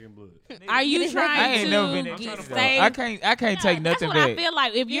 Get it back in blood. Are you Get it back trying I ain't to never been I'm in trying to stay? I can't take That's nothing what I back. feel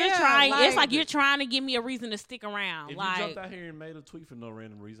like. If you're Yeah, trying, it's like- like you're trying to give me a reason to stick around. If you Like, jumped out here and made a tweet for no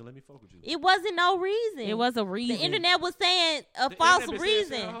random reason, let me fuck with you. It wasn't no reason. it was a reason. the internet was saying a The false internet been saying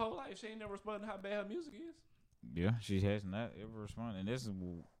shit reason. Her whole life, she ain't never responded how bad her music is. Yeah, she has not ever responded. And this is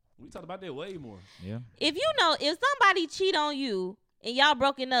We talked about that way more. yeah. If you know, if somebody cheat on you and y'all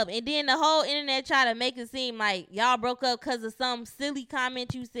broken up, and then the whole internet try to make it seem like y'all broke up because of some silly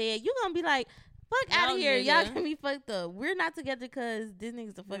comment you said, you gonna be like, fuck out No, of here. Y'all nigga. can be fucked up. We're not together because this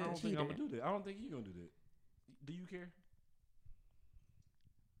nigga's a I fucking don't think cheater. I'm gonna do that. I don't think you gonna do that. Do you care?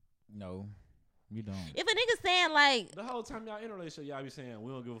 No, you don't. If a nigga saying like, The whole time y'all in a relationship, y'all be saying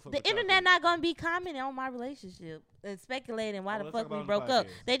we don't give a fuck. the what y'all internet think. not gonna be commenting on my relationship and speculating why Oh, the let's talk fuck we about it broke on the up. podcast.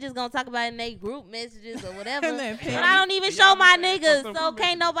 They just gonna talk about it in their group messages or whatever. And then But pin- I don't even And y'all show be my saying niggas, some so group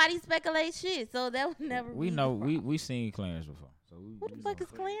can't messages. nobody speculate shit. So that would never. We be know the we problem. we seen Clarence before. So Who the we fuck know.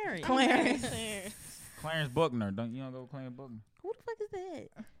 is Clarence? Clarence. Clarence Buckner? Don't you don't go with Clarence Buckner? Who the fuck is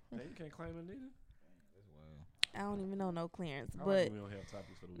that? Hey, you can't claim it neither. I don't even know no Clarence, I but reckon we don't have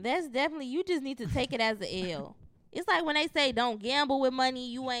topics for the week. that's definitely, you just need to take it as a L. It's like when they say don't gamble with money,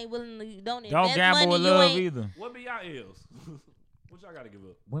 you ain't willing to, don't invest Don't gamble money, with you love ain't. either. What be y'all L's? What y'all gotta give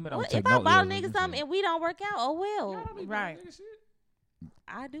up? Women don't What, take if I no bought a L's, nigga let me something tell you. and we don't work out, oh Y'all well, don't be Right. buying nigga shit.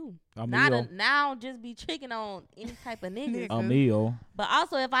 I do. A Not meal. now, I don't just be tricking on any type of niggas. A meal. But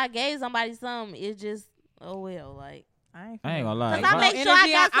also, if I gave somebody something, it's just oh well, like. I ain't gonna lie. Cause I make sure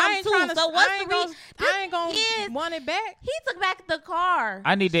I got something too. So what's the reason? I ain't gonna is- want it back. He took back the car.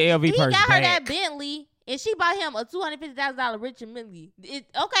 I need the LV He purse got her that back. Bentley, and she bought him a $250,000 Richard Mille. Okay,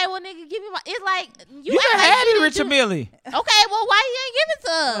 well, nigga, give me my. It's like You act done like had you it, didn't Richard do- Millie. Okay, well, why you ain't give it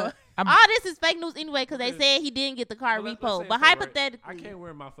to her? I'm- All this is fake news anyway, because they said he didn't get the car Well, let's repo. say But it's right. hypothetically, I can't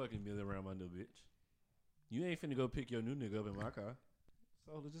wear my fucking meal around my new bitch. You ain't finna go pick your new nigga up in my car.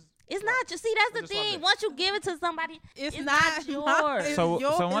 So let's just. it's not. Just see, that's Let's the just swap thing. that. Once you give it to somebody, It's It's not not yours. It's So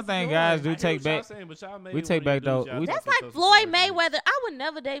yours, one it's thing yours. guys do I hear take what y'all back. saying, but y'all made we one take of back your dudes though- y'all we- that's talking like so Floyd super rich. Mayweather. I would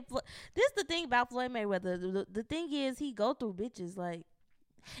never date. This the thing about Floyd Mayweather. The thing is, he go through bitches like,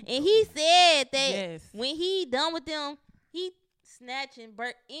 and he said that Yes. when he done with them, he snatch and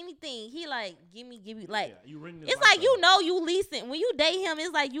burn anything. He like give me like. Yeah, you ring the It's lights like you out. know you leasing when you date him.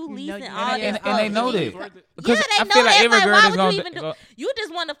 It's like you know leasing you- all and- this and stuff. they know It's that. worth it. Because Yeah, they I know feel like that. every Like, girl why that's would gonna you even do? You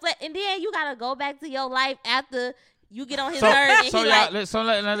just want to flex, and then you gotta go back to your life after you get on his So, nerves. And so he y'all, like,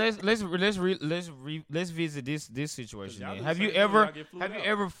 let's visit this situation. Y'all then. do Have the you same thing, ever y'all get flued have you out.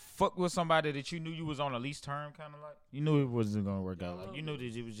 ever fucked with somebody that you knew you was on a lease term, kind of like you knew it wasn't gonna work out, Yeah, I like you love knew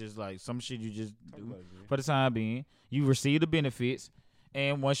that it was just like some shit you just Talk do about it, man. for the time being. You receive the benefits,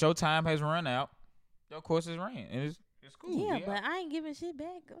 and once your time has run out, your course is ran, and it's cool. yeah, we but out. I ain't giving shit back.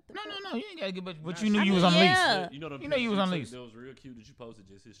 What the no, fuck? you ain't gotta get, but Nah, you knew I you mean, was on yeah. lease. You know, them You know you was pictures on took lease. That was real cute that you posted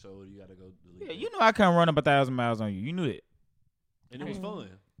just his show. You gotta go delete. Yeah, it. you know I can't run up 1,000 miles on you. You knew that. And it was fun.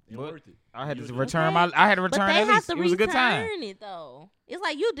 It But worth it. I had You to was return Okay. I had to But return they that have lease. to It was a good time. return it though. It's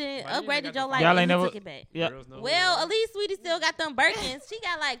like you did Why you ain't got upgraded the your life. phone? Y'all and ain't you never- took it back. Yeah. Girls know who Well, they at are. least Sweetie still got them Birkins. She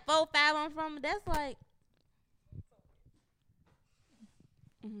got like 4, 5 on from. That's like.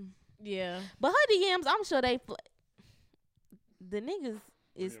 Yeah. But her DMs, I'm sure they. The niggas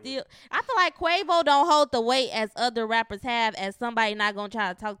is still. I feel like Quavo don't hold the weight as other rappers have, as somebody not gonna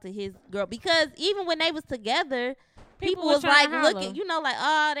try to talk to his girl, because even when they was together. People was trying like to holler. looking, you know, like,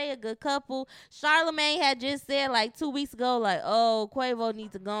 oh, they a good couple. Charlamagne had just said like 2 weeks ago, like, oh, Quavo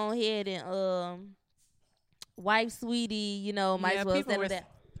needs to go ahead and wife Sweetie, you know, might Yeah, as well people settle were- that.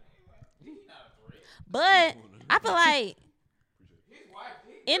 But I feel like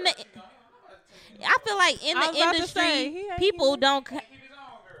in the, I feel like in I was the about to industry, say, he ain't people even- don't.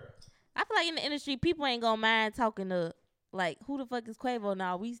 I feel like in the industry, people ain't gonna mind talking to like, who the fuck is Quavo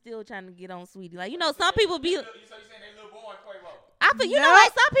now? We still trying to get on Sweetie. Like, you know, some people be. I feel, you know,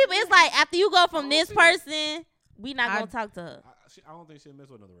 like some people, it's like after you go from this person, we not gonna talk to her. I don't think she'll mess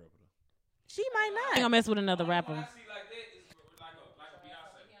with another rapper though. She might I ain't not. gonna mess with another rapper.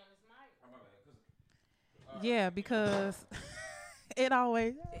 Yeah, because It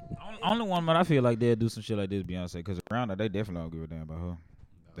always. Only one, but I feel like they'll do some shit like this, Beyonce, because around her, they definitely don't give a damn about her.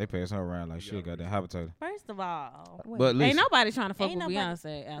 They pass her around like shit, goddamn habitator. First of all, But Ain't listen, nobody trying to fuck Ain't with nobody-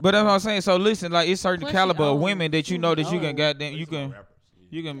 Beyonce. out but that's there. what I'm saying. So listen, like it's certain Plus she caliber of old. women that you know that you can old. goddamn you These are can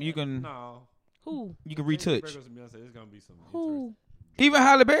rappers. you can No. Who? you can retouch. It's gonna be some Who? Even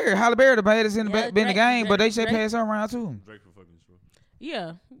Halle Berry the baddest in the Yeah, in the Drake- game, but they say Drake- pass her around too. Drake for fucking sure.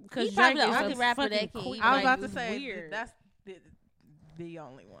 Yeah, because He probably Drake the is only a rapper fucking that can- queen. I was Like, about to say weird. that's the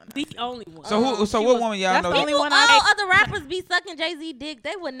only one. I the see. only one. So who? So she what was- woman y'all that's know? the that- only people, one all I- other rappers be sucking Jay-Z dick.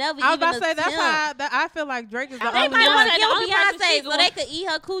 They would never I was even about to say that's attempt. why I feel like Drake is the I They think only might Beyonce- want one. to the only kill person Beyonce she so going- they could eat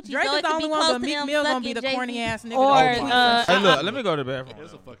her coochie. Drake so is it the could only be one, close but to Meek them Mill gonna sucking be the Jay-Z. corny ass nigga. Or, that won't uh, Hey, look, let me go to the bathroom.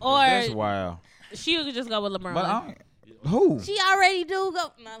 That's a fucking. Or That's wild. she could just go with LeBron. But I ain't, who? She already do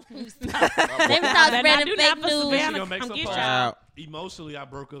go. No, let me stop. Let me stop Better not spreading do fake that for news. Savannah. She gonna make Come some get fun. y'all. Emotionally, I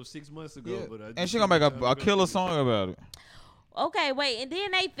broke up 6 months ago, Yeah. but And she gonna make a killer song about it. Okay, wait, and then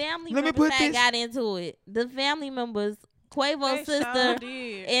they family Let me members put had this- got into it. The family members, Quavo's They sure sister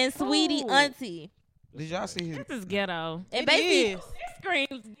did. and Sweetie Ooh. Auntie. Did y'all see his? This is ghetto. And It basically, is.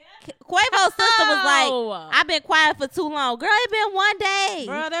 Screams. Quavo's sister was like, Oh. "I've been quiet for too long, girl. It been one day."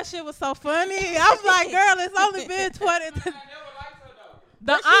 Bro, that shit was so funny. I was like, girl, it's only been 20.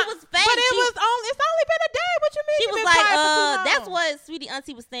 But she was fake. But She- it's only been a day. What you mean? She you was been like, quiet for too long? that's what Sweetie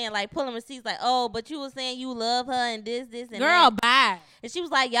Auntie was saying, like pulling receipts, like, oh, but you was saying you love her and this, and Girl, that. bye. And she was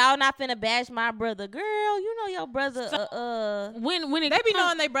like, y'all not finna bash my brother, girl. You know your brother. When it They be come-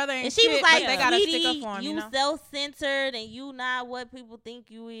 knowing they brother ain't And she was shit, like, but they gotta Sweetie, stick up for him, you you know? self-centered and you not what people think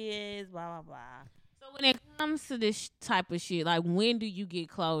you is. Blah blah blah. So when it comes to this type of shit, like when do you get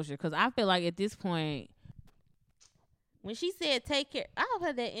closure? Because I feel like at this point, When she said take care, I don't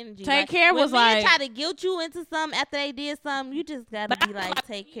have that energy. Take Like, care when was men like- try to guilt you into something after they did something. You just gotta be like,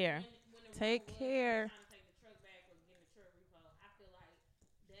 take care. Take care.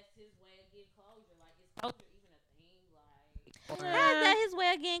 How's that his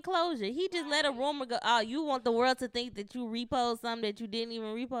way of getting closure? He just let a rumor go. Oh, you want the world to think that you repost something that you didn't even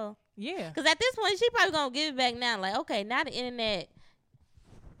repost? Yeah. Because at this point, she probably gonna give it back now. Like, okay, now the internet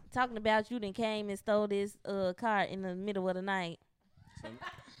talking about you then came and stole this car in the middle of the night.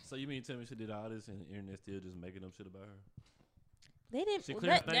 So you mean tell me she did all this and the internet still just making up shit about her? They didn't. She They,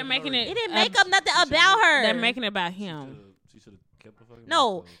 cleared they're making it. they didn't make up nothing should've- about her. They're making it about him. She should have kept the fucking.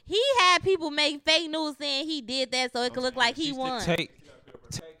 No, mouth closed. he had people make fake news saying he did that so it could look like he won. Take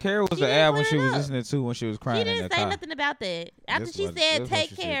Care was She the didn't album clear she it was up. listening to when she was crying She in didn't that say car. nothing about that. After That's she what- said that's what take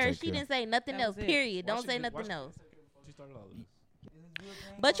she said, care, take she care. didn't say nothing That else. was it. Period. Why Don't she say did- why nothing she else. didn't say before she started all of this?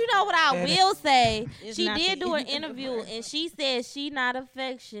 But you know what I And- will say? It's She not did the do an end. interview and she said she not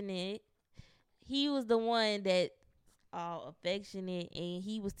affectionate. He was the one that all affectionate and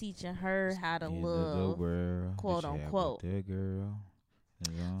he was teaching her how to Yeah, the love. girl, quote, the chat with unquote. that girl.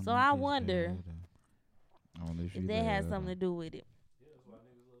 So I wonder if If that has something to do with it.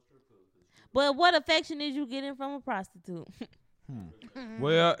 But what affection is you getting from a prostitute?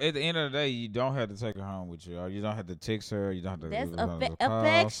 Well, at the end of the day, you don't have to take her home with you, or you don't have to text her. You don't have to. That's look at her calls.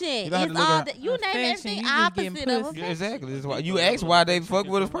 affection. You don't have It's to look all at- that you name Affection, everything you just getting opposite of pussy. Yeah, affection. exactly. That's why you asked why they fuck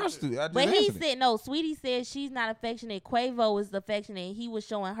with a prostitute. I just But he answered it. said no. Sweetie said she's not affectionate. Quavo is affectionate. And he was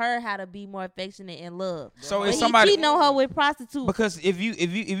showing her how to be more affectionate and love. So But if he somebody cheating on her with prostitutes. because if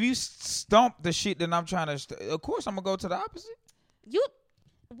you stomp the shit that I'm trying to, of course I'm gonna go to the opposite. You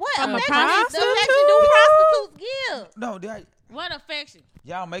what From a affection? prostitute? Affection do prostitutes give? No, What affection?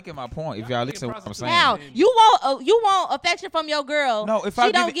 y'all making my point. If y'all listen to what I'm saying. How you want affection from your girl? No, if she I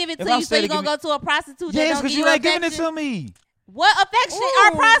give don't it- give it if to I'm you, so you steady gonna go to a prostitute? that Yes, don't because give you you ain't giving it affection? to me. What affection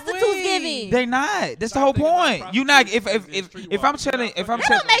are Ooh, prostitutes wee. giving? They not. That's the whole Thinking about point. You not if prostitutes if I'm telling if I'm That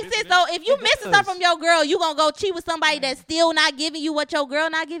telling don't make sense though. If you It missing does. something from your girl, you gonna go cheat with somebody that's still not giving you what your girl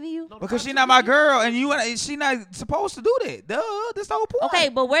not giving you? because she not my girl and she not supposed to do that. Duh, that's the whole point. Okay,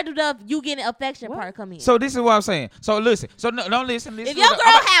 but where do the you getting affection part come in? So this is what I'm saying. So listen. So no, don't listen. if your girl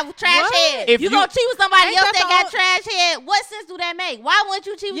have trash What? head, If you you- gonna cheat with somebody Ain't else that that the got whole- trash head? What sense do that make? Why wouldn't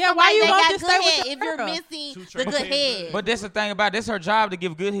you cheat with Yeah, why somebody you that won't got just good stay with head your if you're girl? missing Two the trash good heads. head? But that's the thing about it. That's her job to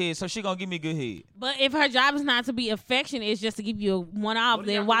give good head. So she gonna give me good head. But if her job is not to be affectionate, it's just to give you a one off, What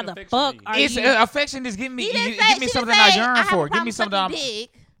do then y'all why think the affection fuck mean? are It's you? affection is giving me. He didn't Give say, me she something didn't I say, yearn have a for. Give problem me something I'm. sucking dick.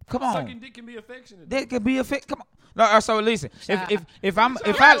 Come Sucking on. dick can be affectionate. That could be affect. Come on. No, so listen. If I'm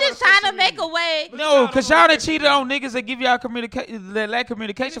just trying to make a way. No, because y'all done cheated on niggas that give y'all communication that lack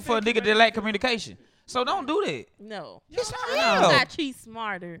communication for a nigga that lack communication. So don't do that. No, Yes, you I am. gotta cheat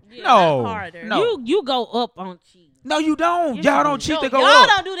smarter. No, not harder. no. You go up on cheat. No, you don't. Yes, Y'all you don't do. cheat No, to go y'all up.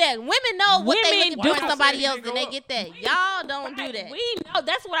 don't do that. Women know what they Women looking for do. in somebody I else said and they go get that. Y'all don't do that. We know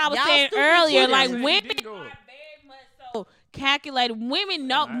that's what I was Y'all saying stupid earlier. cheaters. Like He women didn't go are up. very much so calculated. Women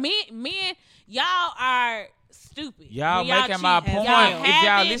know men. Y'all are stupid. Y'all when making my cheat. point. Y'all If y'all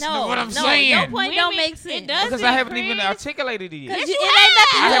have it. listen No, to what I'm no, saying. your point don't Women, make sense. It doesn't, Because I haven't even Chris. articulated it yet. Because Yes, it you ain't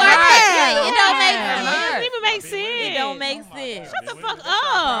nothing have. you I have articulate. It don't make I have. sense. It doesn't even make sense. It don't make sense. Shut the fuck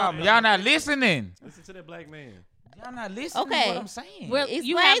up. Y'all not listening. Listen to that black man. Y'all not listening Okay. to what I'm saying. Well, you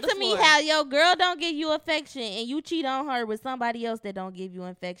Explain have the to me floor. how your girl don't give you affection and you cheat on her with somebody else that don't give you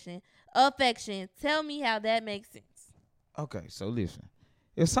affection. Tell me how that makes sense. Okay, so listen.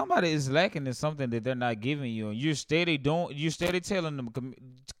 If somebody is lacking in something that they're not giving you, and you're steady telling them,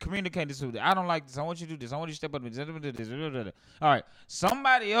 communicate this with them. I don't like this. I want you to do this. I want you to step up and do this. All right.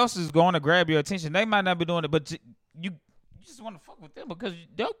 Somebody else is going to grab your attention. They might not be doing it, but you just want to fuck with them because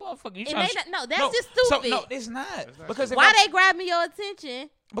they're motherfucking. You And trying they to not, no, that's no, just so, stupid. no, it's not. not Because if Why I- they grabbing your attention?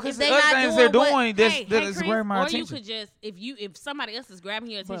 because if the they other not things doing they're what- doing, that is Chris, grabbing my or attention. you could just if somebody else is grabbing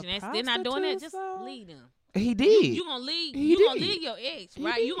your But attention and they're not doing it, just prostitutes, though? leave them. He did. You gonna leave? He You gonna did. leave your ex, He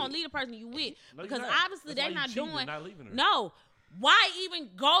right? You did. gonna leave the person you with No, you're because not. obviously That's why they're you not cheating doing. and not leaving her. No, why even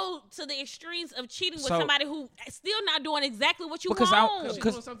go to the extremes of cheating with So- somebody who still not doing exactly what you Because I- want? She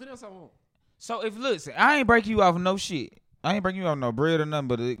Cause- doing something else I want. So if listen, I ain't break you off no shit. I ain't breaking you off no bread or nothing.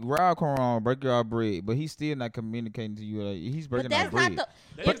 But Rob come on, break you off bread. But he's still not communicating to you. Like, he's But breaking off that's bread. not the.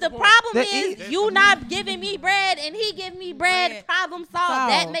 That's If the the point. problem That is is- you not giving me bread and he give me bread, Bread. problem solved.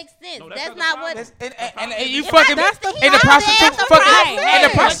 That Solved. makes sense. No, that's not the not problem. what. And you If fucking that's the and the problem, prostitute that's the fucking problem. and the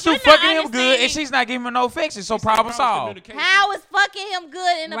But prostitute you're not fucking him good understanding- and she's not giving him no affection. So She said problem the solved. communication. How is fucking him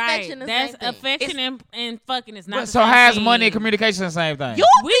good and Right, affection the that's same thing? affection and fucking is not. But the so same how's thing. money and communication the same thing? You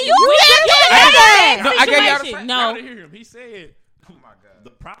We said that. No, I gave y'all the Situation. Y'all No, didn't hear him. He said, the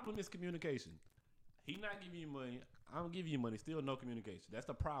problem is communication. He not giving you money. I'm giving you money. Still no communication. That's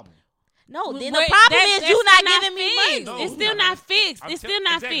the problem. No, then Wait, the problem that's is you still not giving me fixed. money. It's still not fixed. I'm It's tell- still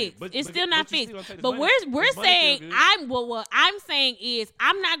not exactly. fixed. But- It's but- still not but you fixed. still don't take his But money. we're His money saying still good. what I'm saying is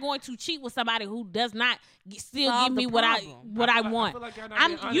I'm not going to cheat with somebody who does not still Solve give the me what I problem. want. feel like y'all not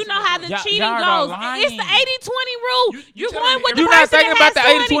being honest You know with how yourself. the Y'all- cheating y'all goes. are It's the lying. 80-20 rule. You You're telling going me with the You're person not thinking that about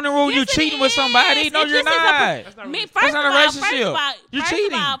has the 80-20 rule. You Yes, it cheating with somebody. is. No, If you're this is a- not. That's not Me, really- first not a of relationship. all, You're first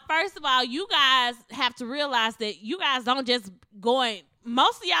cheating. First of all, you guys have to realize that you guys don't just go and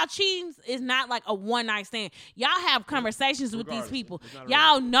most of y'all cheatings is not like a one night stand. Y'all have conversations with these Regardless, people. it's not a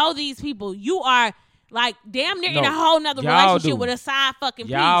Y'all know these people. You are like damn near in No, a whole nother y'all relationship do. with a side fucking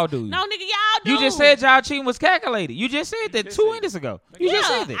Y'all piece. do. No, nigga, y'all do. You just said y'all cheating was calculated. You just said that just 2 said minutes it. ago. You You Yeah, just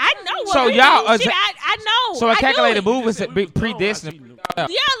said that. I know what So we y'all do. are- Shit, I know. So a I do calculated it. move You is said we was grown, predestined. not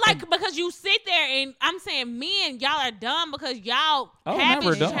cheating. Yeah, like because you sit there and I'm saying men, y'all are dumb because y'all Oh, habits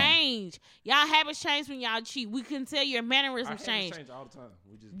never dumb. change. Y'all habits change when y'all cheat. We can tell your Our mannerisms habits change. change all the time.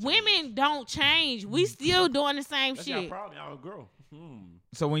 We just change. Women don't change. We still doing the same That's y'all shit. problem. Y'all a girl.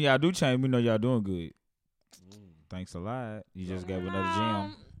 So when y'all do change, we know y'all doing good. Thanks a lot. You just gave another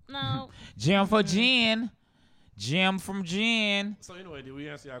gem. No. Gem for Jen. Gem from Jen. So anyway, did we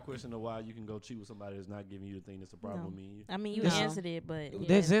answer your question of why you can go cheat with somebody that's not giving you the thing that's a problem with me and you? I mean, you No. answered it, but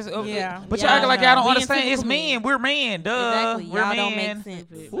This yeah. is Yeah. But Y'all y'all acting like y'all know. don't Being understand. It's typical men. We're men. Duh. Exactly. We're Y'all don't men. make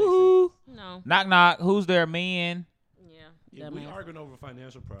sense. Woo. No. Knock knock. Who's there? Men. Yeah. If we dumbass. arguing over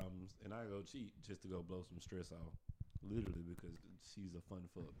financial problems and I go cheat just to go blow some stress off, literally because she's a fun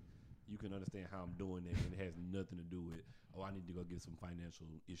fuck, you can understand how I'm doing that and it has nothing to do with, oh, I need to go get some financial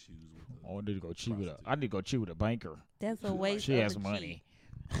issues with her. Oh, I need to go cheat with a. I need to go cheat with a banker. That's a waste. She of has a money.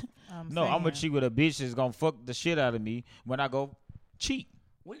 I'm No, I'm gonna saying. cheat with a bitch that's gonna fuck the shit out of me when I go cheat.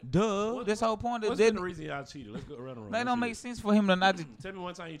 Duh. What- That's the whole point. What's That been the reason y'all cheated? Let's go around the room. that Let's don't hear make it. sense for him to not. Tell me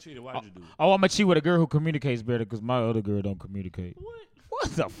one time you cheated. Why did you do it? Oh, I'm gonna cheat with a girl who communicates better because my other girl don't communicate.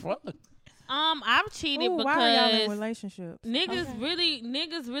 What the fuck? I've cheated Ooh, why are y'all in because relationships?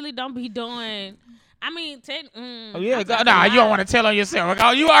 niggas really don't be doing. I mean, Oh yeah, you don't want to tell on yourself.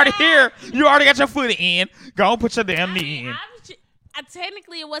 Oh, you already here. You already got your foot in. Go on, put your damn knee in.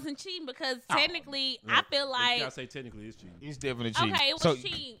 technically it wasn't cheating because Oh. technically I feel You like gotta say technically it's cheating. He's definitely cheating. okay, it was So-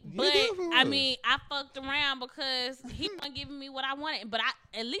 cheating, Yeah, but definitely I was. mean I fucked around because he wasn't giving me what I wanted. But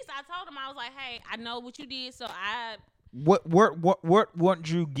at least I told him I was like, hey, I know what you did, so I. What weren't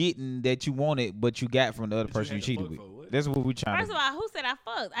you getting that you wanted, but you got from the other That you person you had to cheated fuck with? for, what? That's what we trying First to. of all, who said I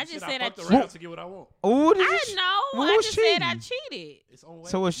fucked? I just said I fucked cheated. around to get what I want. Oh, I know. What I was just said I cheating? cheated. It's on way.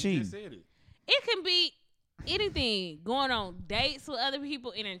 So what's You cheating? just said it. It can be anything. Going on dates with other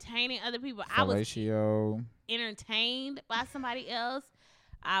people, entertaining other people. I was Fellatio. entertained by somebody else.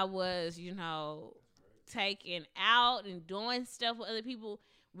 I was, taken out and doing stuff with other people,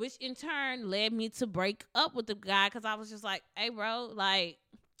 which in turn led me to break up with the guy because I was just like, hey, bro, like,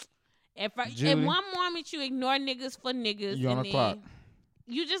 at Julie. one moment you ignore niggas for niggas, You on and the then clock.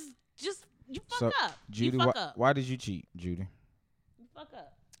 you just You fuck So, up. Judy, you fuck up. why did you cheat, Judy? You fuck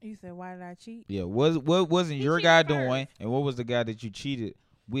up. You said, why did I cheat? Yeah, what wasn't He your cheated guy first. doing, and what was the guy that you cheated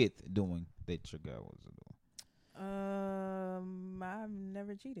with doing that your guy wasn't doing? I've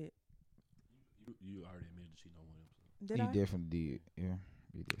never cheated. You already admitted cheating on one episode. Did He I? definitely did. Yeah,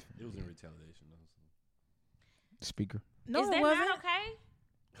 he definitely. It was in did. retaliation. Though, so. Speaker. No, Is it that wasn't. not okay?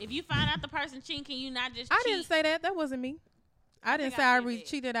 If you find out the person cheating, can you not just I cheat? didn't say that. That wasn't me. I didn't think say I I did that.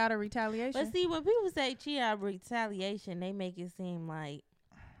 cheated out of retaliation. But see, when people say cheat out of retaliation, they make it seem like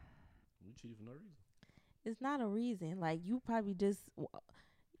You cheated for no reason. it's not a reason. Like you probably just,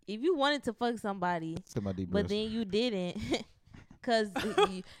 if you wanted to fuck somebody, Somebody, but then you didn't, cause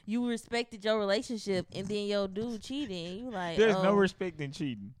you respected your relationship, and then your dude cheated, and you like, There's oh. no respect in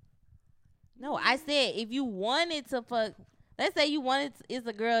cheating. No, I said if you wanted to fuck, let's say you wanted, it's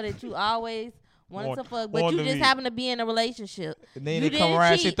a girl that you always wanted to fuck, but want you to just meet. happen to be in a relationship. and then you they come didn't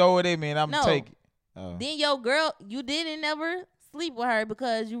around, she cheat. throw it at me, and I'm No. take it. Oh. Then your girl, you didn't never sleep with her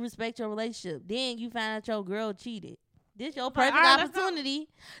because you respect your relationship. Then you find out your girl cheated. This your Like, perfect all right, let's go. opportunity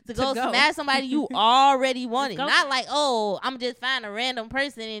to To go go. smash somebody you already wanted. go. Not like, oh, I'm just find a random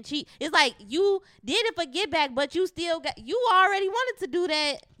person and cheat. It's like you did it for get back, but you still got, you already wanted to do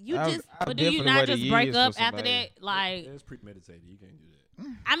that. You just But do you not just break up after that? Like, It's premeditated. You can't do that.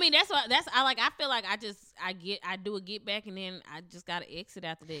 I mean, that's I like. I feel like I do a get back, and then I just gotta exit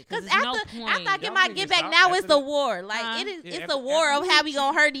after that. because Because no after point. I get Y'all my niggas get back, stop now after it's a that? war. Like Huh? it is, Yeah, it's after- a war after of you how we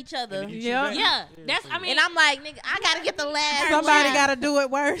gonna hurt each other. And if you cheat Yeah. back- Yeah, that's. so I you- mean, And I'm like, nigga, I gotta get the last. Somebody laugh. got to do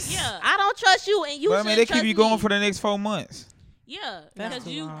it worse. yeah, I don't trust you, and you. But I mean, they shouldn't keep you trust going me. for the next 4 months. yeah. That's Because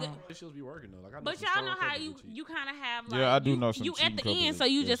too you. long. Relationships be working though. Like I know But some y'all know strong how couples that cheat. you kind of have like. Yeah, I do you, know some You at cheating the couples end, that so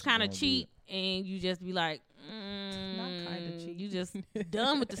you just just kind of don't do cheat, and you just be like, kinda cheat. You just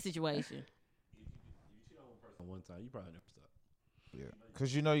done with the situation. One time, you probably never stop. Yeah,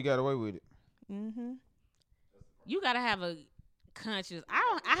 because you know you got away with it. Mm-hmm. You gotta have a conscious.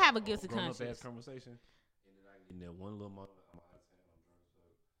 I have a guilty Grown up conscience. ass conversation, and then I get in that one little moment. I'm out of town. I'm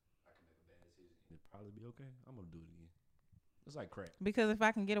drunk, so I can make a bad decision. And it'll probably be okay. I'm gonna do it again. It's like crack. Because if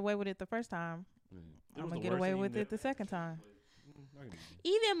I can get away with it the first time, It I'm was gonna the get worst away thing with you it the second time. I can do it.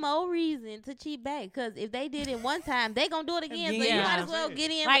 Even more reason to cheat back, because if they did it one time, they gonna do it again. So you Yeah. might as well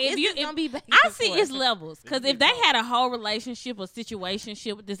get in. Like, if it's you- just gonna be back. I and see forth. it's levels. Because if they had a whole relationship or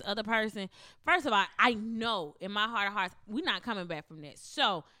situationship with this other person, first of all, I know in my heart of hearts, we're not coming back from that.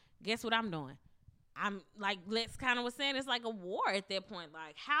 So, guess what I'm doing? I'm like, Lex kind of was saying, it's like a war at that point.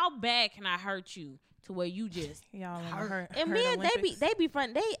 Like, how bad can I hurt you to where you just y'all in the hurt. And hurt men, Olympics. they be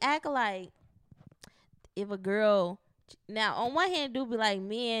front. They act like if a girl. Now, on one hand, do be like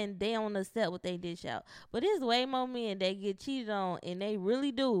men, they don't accept what they dish out. But there's way more men that get cheated on, and they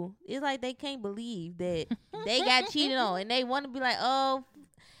really do. It's like they can't believe that they got cheated on, and they want to be like, oh,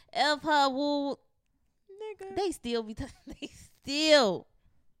 F her, woo. Nigga. They still be, they still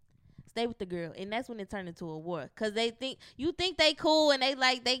stay with the girl, and that's when it turned into a war. Cause they think you think they cool, and they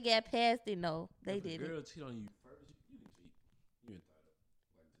like they get past it. No, they If a didn't. girl cheat on you first, you can cheat. You entitled.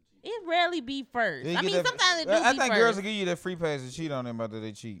 Like to cheat. It rarely be first. They I get mean, that- sometimes it do I be think first. girls will give you that free pass to cheat on them after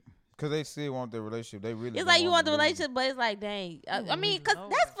they cheat, because they still want their relationship. They really. It's don't like you want the to lose. relationship, but it's like, dang. I mean, lose cause no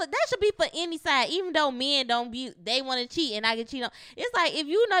that should be for any side. Even though men don't be, they want to cheat, and I get cheat on. It's like if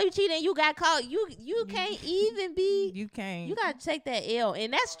you know you cheating, and you got caught. You can't even be. You can't. You gotta take that L,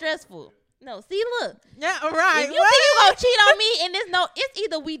 and that's stressful. No, see, look. yeah, right. If you think you gonna cheat on me, and it's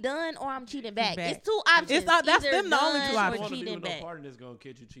either we done or I'm cheating back. back. It's two options. It's that's Either them the only done two or I options. don't want to be cheating with no back. partner that's gonna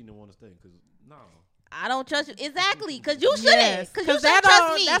catch you cheating and want to stay. Cause no, I don't trust you exactly, cause you shouldn't. Yes, Cause you 'cause shouldn't that trust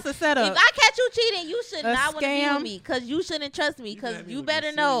don't- me. that's a setup. If I catch you cheating, you should A not want to be scam. with me, cause you shouldn't trust me, You cause had me you looking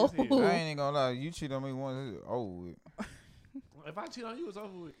better know. serious here. I ain't even gonna lie. You cheat on me once, it's over with. if I cheat on you, it's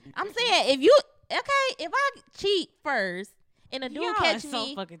over with. You I'm catch me. saying if I cheat first and a dude Y'all catch are so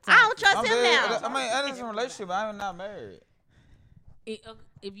me, fucking I don't toxic. trust I'm him dead. now. I mean, that is a relationship. I'm not married.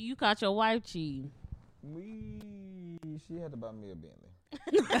 if you caught your wife cheating, She had to buy me a Bentley.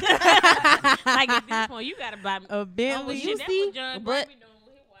 like at this point, you gotta buy me. A Bentley. well, you shit, that's see, what John but- Brown be doing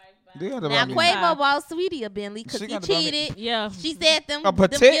with his wife. They had to Now buy me. Quavo bought Sweetie a Bentley because She he got to buy me- cheated. Yeah, She said them A them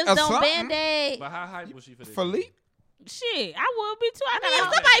Patek gifts or don't something? band-aid. But how hype was she for that? Philippe. shit, I would be too. I mean, gotta-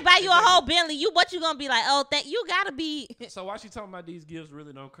 if somebody buy you a whole Bentley, what you gonna be like? Oh, you gotta be. So why she talking about these gifts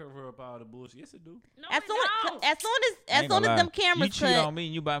really don't cover up all the bullshit? Yes, it do. No, As it soon don't. as them cameras you cheat cut, on me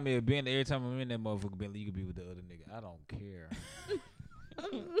and you buy me a Bentley every time I'm in that motherfucking Bentley, you could be with the other nigga. I don't care.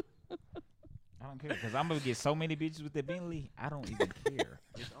 I don't care because I'm gonna get so many bitches with that Bentley. I don't even care.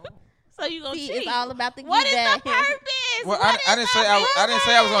 It's on. So you gonna see, cheat? it's all about the What is get the back. purpose? Well, What I is didn't the say I didn't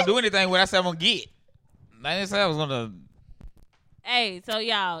say I was gonna purpose? do anything. What I said I'm gonna get. I didn't say I was gonna Hey, so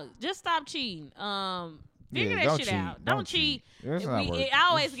y'all, just stop cheating. Figure that don't shit cheat. out. Don't cheat. It's not worth it. I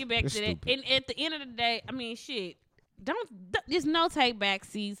always It's- get back it's to that. stupid. And at the end of the day, I mean, shit. There's no take back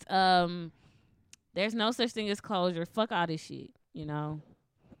seats. There's no such thing as closure. Fuck all this shit. You know.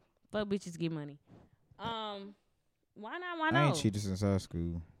 Fuck bitches get money. Why not? Why I not? ain't cheated since high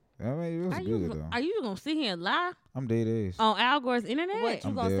school. I mean, it was good though. Are you gonna sit here and lie I'm dead ass. on Al Gore's internet? What you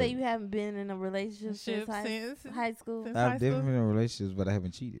I'm gonna dead. say? You haven't been in a relationship since high school? since high I've definitely school? been in relationships, but I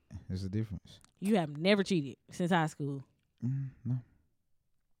haven't cheated. There's a difference. You have never cheated since high school. No.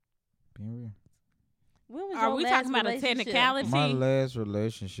 Being real. When was Are your we last talking about a relationship? technicality? My last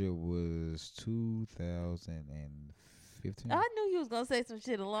relationship was 2015. I knew you was gonna say some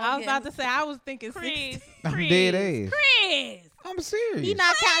shit along. I was about to say, I was thinking Chris, 16. I'm dead ass. Chris, I'm serious. He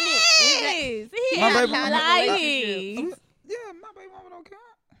not counting it. Chris, he My is baby mama- lying. Yeah, my baby mama don't count.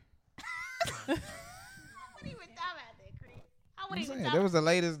 I'm saying, that was the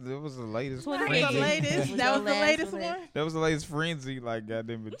latest. That was the latest. Twenty- That was the frenzy. latest. Was That your was the last latest one? one. That was the latest frenzy. Like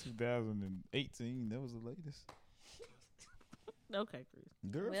goddamn, in 2018. That was the latest. Okay, Chris.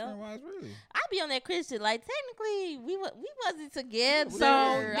 Girlfriend wise, really. I be on that Chris shit. Like technically, we wasn't together. So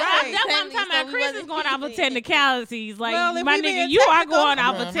Right. that's what I'm talking about. So we Chris is wasn't going off of kicking it. technicalities. Like Well, if my we nigga, being you are technical, going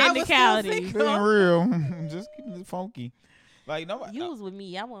off I of was still technicalities. single. Being real. Just keeping it funky. Like nobody. You was with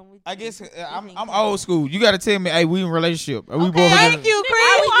me. I wasn't with I you. guess We I'm didn't old count. school. You got to tell me, hey, we in a relationship. Are we Okay, both? Thank you, Chris.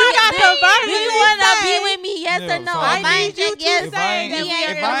 Are we You got together? the version Do you you want to say. be with me? Yes Yeah, or no? so If I I need ain't you check to yes, If I ain't, we if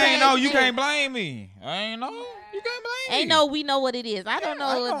ain't I ain't know, you okay. can't blame me. I ain't know. You can't blame me. Ain't no, we know what it is. I don't know.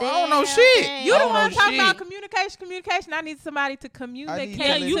 I a don't know damn shit. thing. You I the don't one know talking about shit. communication. I need somebody to communicate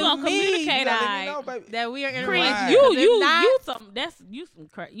Yeah, you to gonna me communicate, You gotta let me aight. know, baby. that we are in a Chris, Right. relationship. you some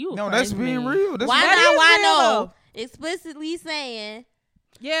crazy. You a No, that's crazy being man. real. That's Why That not? is Why real, no? Explicitly saying.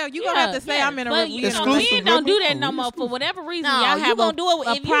 Yeah, you gonna have to say I'm in a but we you in a know, Exclusive, men don't do baby. that no Oh, more. For exclusive. whatever reason, No, y'all you have gonna do it a if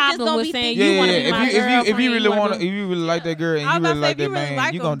you just problem gonna with be saying thinking- you want to Yeah, be yeah. my If you girlfriend, really want, wanna if you really like that girl and I was you about really to say, like if you that really man,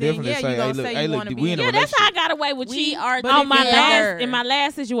 like you him, gonna then definitely yeah, you say, gonna hey, look, say hey, you look, wanna be we in a Yeah, that's how I relationship. got away with We cheating. are On my together. in my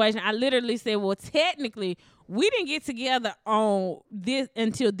last situation, I literally said, "Well, technically, we didn't get together on this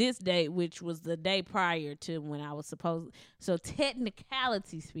until this date, which was the day prior to when I was supposed." So,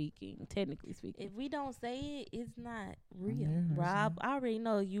 technically speaking, If we don't say it, it's not real. Yeah, that's Rob, I already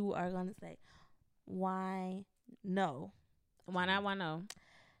know you are gonna say, "Why no?" why not? Why no?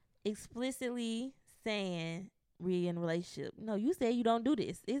 Explicitly saying we in a relationship. No, you said you don't do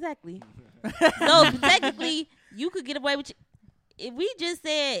this. Exactly. So technically, you could get away with. If we just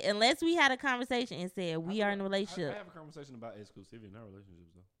said, unless we had a conversation and said we are in a I relationship. have a conversation about exclusivity in our relationships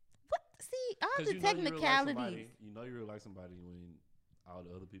though. What? See, all the You know you really like technicalities. somebody, you know you really like somebody when all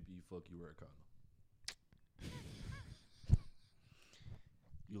the other people you fuck you wear a condom.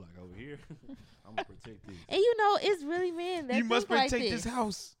 You like over here? I'm gonna protect this. And you know, it's really men that You must think like protect this. this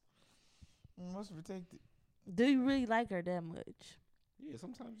house. You must protect it. Do you really like her that much? Yeah,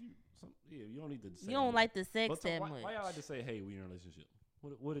 sometimes you don't need to. Say You don't that. like the sex But so that why, much. why y'all like to say, "Hey, we in a relationship"?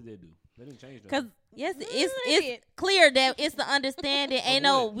 What did they do? They didn't change that. Because Yes, they it's did. clear that it's the understanding. Ain't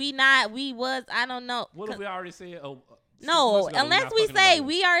no, we not, we was. I don't know. what if we already said? Oh, 6 No, months ago, unless not we fucking say nobody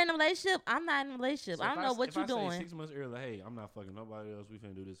we are in a relationship, I'm not in a relationship. else. So I if don't know what if you I say doing. 6 months earlier, hey, I'm not fucking nobody else. We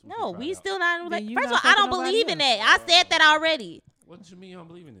finna do this. No, finna we try it still not in a Then you relationship. First of not all, I don't fucking believe in nobody that. I said that already. out. What you mean? I'm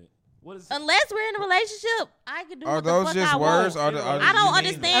believing it. What is? Unless we're in a relationship, I can do Are what the those fuck just I words? want. I I don't you mean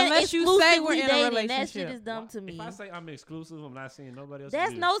understand Unless you exclusively say we're in a dating. That relationship. shit is dumb to me. If I say I'm exclusive, I'm not seeing nobody else. There's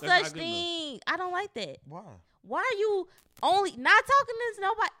do no this. That's such not good enough. thing. I don't like that. Why? Why are you only not talking to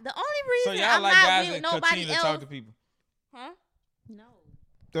nobody? The only So reason y'all I'm like not guys with that nobody continue to else, talk to people? huh? no.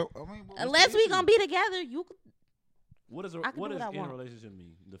 I mean, what's Unless the we issue? gonna be together, you. What is I can what do does what I in a want. relationship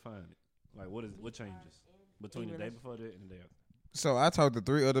mean? Define it. Like what changes between In the day relation- before that and the day after? So I talked to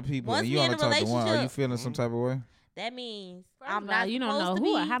 3 other people, Once and you we in only a talked to one. Are you relationship- feeling some type of way? That means First I'm of all, not. you don't know supposed to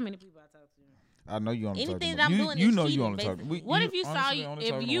who or be- how many people I talk to. I know you only talking Anything to that I'm you. doing You is know you cheating, only talking. basically. What if you saw honestly you- only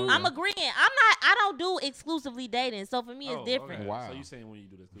if talking to you- one I'm girl. agreeing. I don't do exclusively dating. So for me, it's Oh, different. okay. Wow. So you saying when you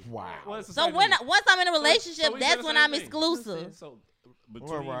do this? Exclusive. Wow. Well, it's the So same when thing. once I'm in a So relationship, we that's said the when same I'm thing. exclusive. So between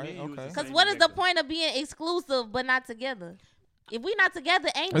Well, right, me and you, okay. it's the Because same what is the exact point of being exclusive but not together? If we not together,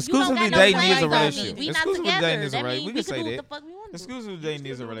 ain't Exclusively you don't got no dating plans is a on me. relationship. We not Exclusively together. dating is a That rela- means we we can say can do that. what the fuck we want to do. Exclusive You dating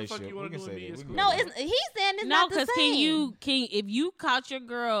is a still do what the fuck relationship. you We wanna can do say and be that. We can No, go it's, he's saying it's No, not the because same. if you caught your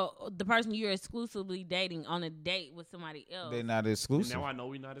girl, the person you're exclusively dating, on a date with somebody else, They're not And exclusive now I know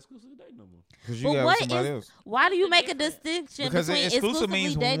we're not exclusive dating no more. because you But got what somebody is- else. Why do you What's the make a difference? distinction Because between exclusive exclusively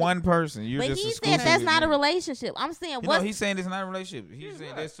means dating? one person. You're But just he exclusive. said that's with not a me. relationship. I'm saying You know, what's he's saying it's not a relationship. He's Yeah, saying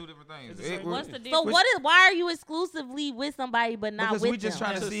right. that's 2 different things. It's the same what's the thing. difference? so what is? Why are you exclusively with somebody but not because with we just them.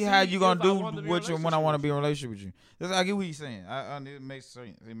 trying to To see see how you gonna if I do want to be in a with you when I relationship want to with be in a relationship with you. I get what he's saying. It makes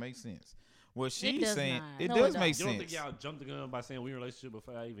sense. It makes sense. What she's does saying, not. it No, does it make You don't think sense. y'all jumped the gun by saying we in a relationship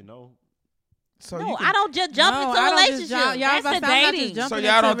before I even know? So No, you I don't just jump No, into I a don't just relationship. jump- y'all That's about the to say I'm not dating. just jumping So into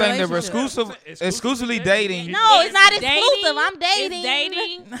y'all don't a think they're relationship. exclusively dating? No, it's not Dating? exclusive. I'm dating. It's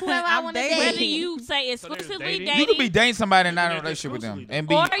dating. Whoever I I'm want to dating. Whether date. you say So there's exclusively dating? dating, You could be dating somebody and not in a There's relationship with them, exclusively and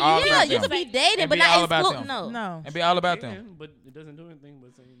be Or all you- about Yeah, you them, could be dating, And but be not all about exclusive. them. No. No. and be all about them. Can, but it doesn't do anything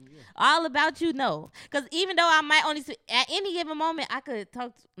but saying yeah. All about you, no. Because even though I might only at any given moment I could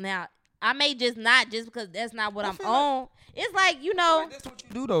talk now. I may just not just because that's not what I'm feel on. It's like That's what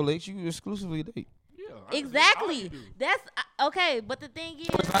you do though, Lex. You exclusively date. Yeah, all you exactly. do. That's okay. But the thing is,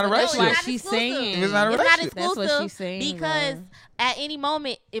 it's not a no, relationship. not What she's exclusive. saying. If it's not a It's not relationship. That's what exclusive she's saying, because though. at any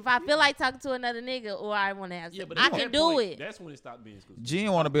moment, if I feel like talking to another nigga or I want to have Yeah, sex, but I at can that do point, it. That's when it stopped being exclusive.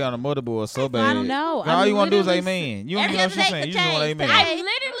 Jen want to be on the motherboard so I bad. don't know. All you want to do is literally amen. You don't Every even know what other she's day saying. could You just want change. amen. Today- I'm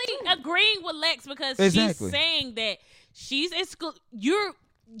literally agreeing with Lex because Exactly. she's saying that she's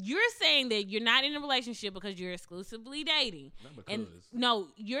you're saying that you're not in a relationship because you're exclusively dating. Not And because. no,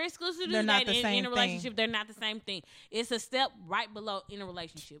 you're exclusively They're not the dating same in a relationship. thing. They're not the same thing. It's a step right below in a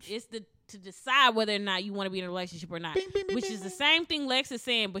relationship. It's to decide whether or not you want to be in a relationship or not, which is the same thing Lex is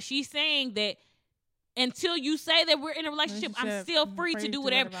saying. But she's saying that until you say that we're in a relationship, I'm Relationship, still free to do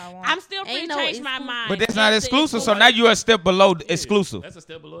whatever. I want. I'm still free Ain't to no change my exclusive. mind. But that's not That's the exclusive. So exclusive. now you're a step below Yeah, exclusive. That's a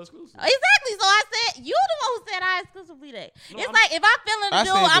step below exclusive. Exactly. So I said you the one who said I exclusively date. No, It's I'm- like if I'm feeling I a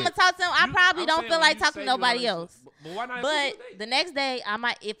dude, said I'm gonna that. talk to him. I You- probably I'm don't saying feel when like you talking say to you're in a nobody relationship- else. But why not But exclusive the date? next day, I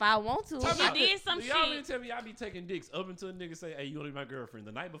might if I want to. Talk He about did the- some Y'all shit. didn't tell me I be taking dicks up until a nigga say, "Hey, you want to be my girlfriend?"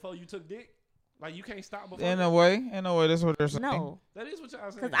 The night before you took dick, like you can't stop before. In that? a way, that's what they're saying. No, That is what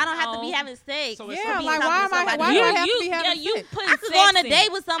y'all saying. because I don't have to be No. having sex. So it's Yeah, something- like talking why to am I? somebody Why do I else. have to be having you sex? put I could go on a sex date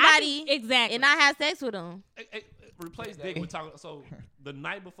in. with somebody Exactly. and not have sex with them. Hey, replace dick with talking. So the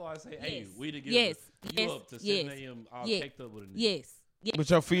night before I say, "Hey, Yes. we together." Yes. You Yes. up to Yes. 7 a.m. all Yes. caked up with a nigga. Yes. Yes. With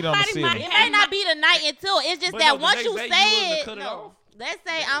your feet on the Somebody might ceiling. It may not be the night until. It's just But that no, the once next you day you say willing to it. cut it No, off? let's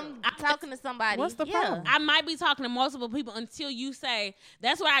say I'm talking to somebody. What's the Yeah. problem? I might be talking to multiple people until you say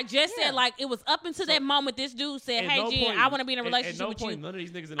that's what I just Yeah. said. Like it was up until that moment this dude said, At "Hey, no Jen, point- I want to be in a at relationship no with point, you." none of these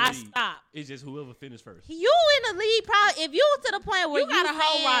niggas in the I league. stopped. It's just whoever finished first. You in the lead, probably. If you to the point where You got a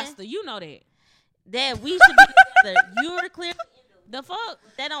whole saying roster. You know that. that we should be together, you're clear. The fuck?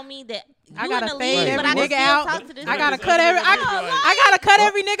 That don't mean that you I gotta in the fade lead, every but I can nigga still out. talk to this I nigga. gotta This cut other every. nigga I like- gotta cut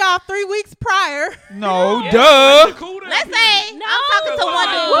every nigga off 3 weeks prior. No, Yeah, duh. like, cool down, Let's period. say No. I'm talking to Why?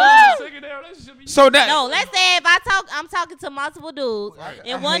 one Why? dude. Second down, that should be- So that No, let's say if I'm talking to multiple dudes, I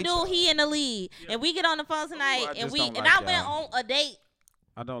and one hate dude y'all. he in the lead, and we get on the phone tonight, I and just we don't and like I went y'all. on a date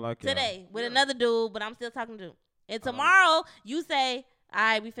I don't like y'all. today with another dude, but I'm still talking to him. And tomorrow you say, "All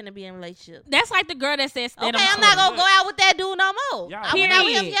right, we finna be in a relationship." That's like the girl that said, Okay, "Stand I'm on not Twitter." gonna go out with that dude no more. Y'all I went out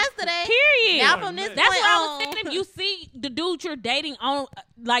with him period. yesterday. Period. Now from this That's That's point what I was on, saying. If you see the dude you're dating on,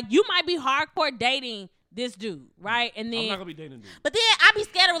 like you might be hardcore dating this dude, right? And I'm not then gonna be dating dude. but then I be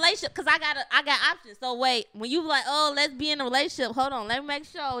scared of relationship because I got options. So wait, when you like, oh, let's be in a relationship. Hold on, let me make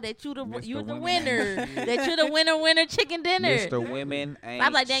sure that you the Mr. winner, Women. that you the winner chicken dinner. Mr. Women ain't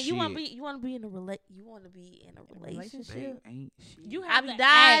I'm like, damn, you shit. want to be in a relationship? They ain't shit. you I have be to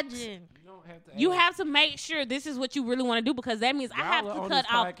act. dodging. You don't have to. You ask. have to make sure this is what you really want to do because that means I have Y'all to on cut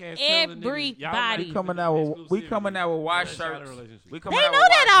this off podcast telling niggas, y'all not everybody. We coming out with white Unless y'all in a shirts. relationship. We They coming know out with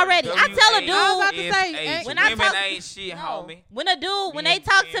that white already. shirts. I tell a dude- I was about to say, WASH. when I Women talk- ain't shit, homie. When a dude, when Me they and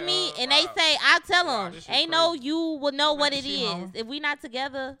talk to Jen, me and they Rob. say, I tell Wow, them, this shit ain't no crazy. you will know what it shit, is. homie. If we not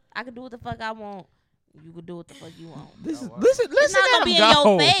together, I can do what the fuck I want. You can do what the fuck you want. Listen It's at not gonna them be in go.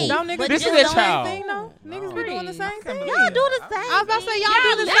 your face. Don't niggas but This do is the a same child. thing though? Niggas be doing the same I can't thing. believe Y'all do the that. same. I was about to say y'all thing. do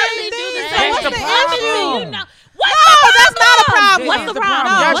the literally same do thing. the So same what's That's the the Everything problem. you know. No, that's not a problem. What's the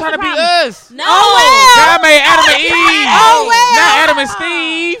problem? Y'all What's trying the to be problem? us. No, Y'all made Adam and Eve. Oh, well. Not Adam and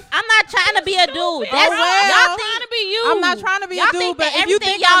Steve. I'm not trying to be a dude. That's well. y'all trying think. to be you. I'm not trying to be a Y'all dude, think but that if you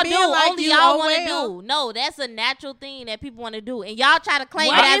everything think y'all I'm being do, like only you, y'all oh want to well. do. No, that's a natural thing that people want to do, and y'all try to claim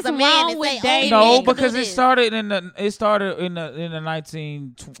What it as is a man wrong and with say, dating? only men No, can do because it this. started in the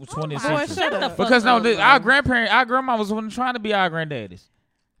 1920th Boy, century. shut up. Because no, up, our bro. our grandmas wasn't trying to be our granddaddies.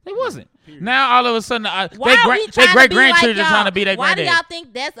 They wasn't. Now all of a sudden, Why their are we great trying to be grandchildren like are trying y'all? to be their Why do granddaddy. y'all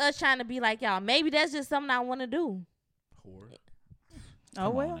think that's us trying to be like y'all? Maybe that's just something I want to do. Whore. Oh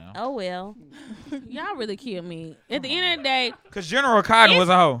well. Oh well. Y'all really kill me. At the end of the day, Because General Cotton was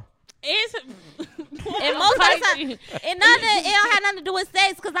a hoe. it's And most of the time, it don't have nothing to do with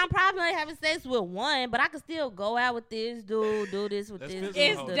sex, because I'm probably only having sex with one, but I could still go out with this dude, do this with That's this. physical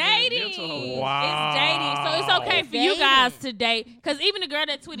It's hold. dating. Mental hold. Wow. It's dating. So it's okay It's for you guys dating. to date. Because even the girl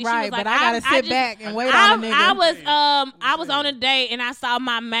that tweeted, she Right, was like, but I gotta sit just, back and wait on a nigga. I was on a date and I saw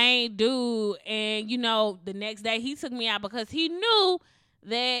my main dude, and the next day he took me out because he knew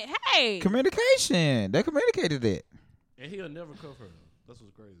that, hey, Communication. They communicated that. And he'll never cuff her. That's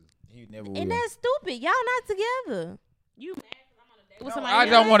what's crazy. He never And that's stupid. Y'all not together. you mad 'cause I'm on a date with somebody I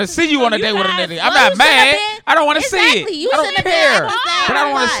don't else? want to see you on a you date with a guys- nigga. I'm well, not you should've mad. been- I don't want to see Exactly. it. You I don't should've been care. at the same But I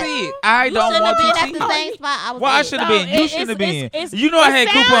don't want to spot. see it. I You don't shouldn't want have been to at see the it. same spot. I was Well, I at. should have So been. You it's- shouldn't have it's- been. it's- You know I it had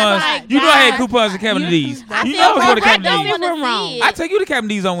sounds coupons. like You know I had guys- coupons at Captain D's. I You said, know I was going to I Captain don't D's. wanna We're wrong. see it. I take you to Captain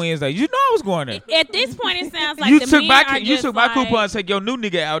D's on Wednesday. You know I was going there. At this point, it sounds like You the took men my are you just took my like, coupons. Take your new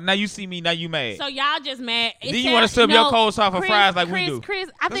nigga out. Now you see me. Now you mad. So y'all just mad. It Then you wanna sounds- sub your no, coleslaw for Chris, fries like we Chris, do. Chris,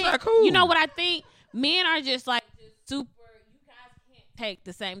 I That's think not cool. you know what I think. Men are just like super. You guys can't take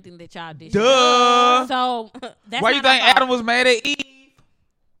the same thing that y'all did. Duh. So that's Why not you think our fault. Adam was mad at Eve?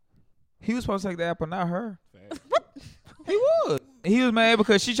 He was supposed to take the apple, not her. He was. He was mad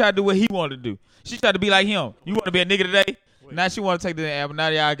because she tried to do what he wanted to do. She tried to be like him. You want to be a nigga today? Now she want to take the apple. Now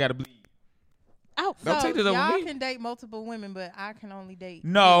y'all got to bleed. Oh, Don't So take this over y'all me. can date multiple women, but I can only date.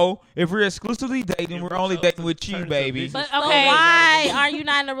 No, if we're exclusively dating, Yeah, we're we only chose dating to with turn you, into a baby. business. But So okay. why are you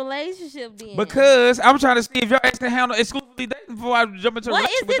not in a relationship then? Because I'm trying to see if y'all can handle exclusively dating before I jump into a What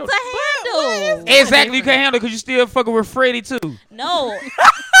is relationship it with to handle? you. Exactly, you can't handle it because you still fucking with Freddie too. No. If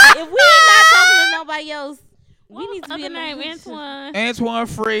we not talking to nobody else, we What need was to be the in other a name? relationship. Antoine. Antoine,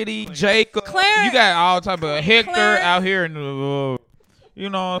 Freddie, Jacob. Clarence. You got all type of Hector Clarence. out here in the, you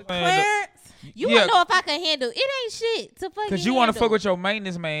know what I'm saying? Clarence, You Yeah. want to know if I can handle it? Ain't shit to fucking Because you want to handle. fuck with your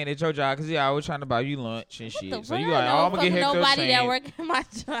maintenance man at your job because he always trying to buy you lunch and What shit. the So fuck? you I like, don't oh, I'm going to fuck get with Hector a nobody that chance. work at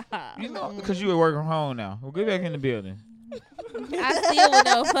my job. You know, because you at work from home now. Well, get back in the building. I still would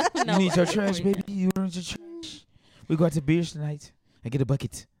know fuck with You need your nobody. trash, baby. You want your trash. We go out to beers tonight and get a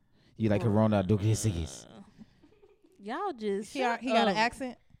bucket. You like Corona, do get ciggies. Y'all just he got an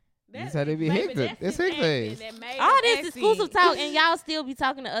accent. That's how they be Hector. That's Hector. all this exclusive talk, and y'all still be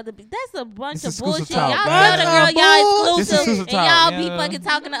talking to other people. That's a bunch It's of exclusive bullshit. talk, Y'all man. tell the girl Bunch of y'all This is exclusive, exclusive and talk, y'all be yeah. fucking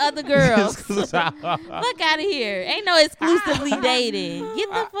talking to other girls. Exclusive talk. Fuck out of here. Ain't no exclusively dating. Get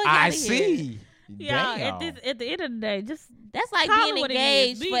the fuck I out of here. see. Yeah, Damn. at the end of the day, just That's like Call it being what it is.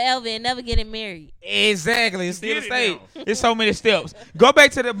 engaged Be- forever and never getting married. Exactly. It's still a Get it state. now. It's so many steps. Go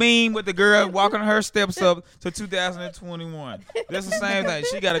back to the meme with the girl walking her steps up to 2021. That's the same thing.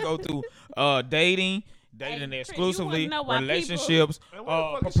 She got to go through dating Chris, you exclusively, wanna know why relationships, Man, what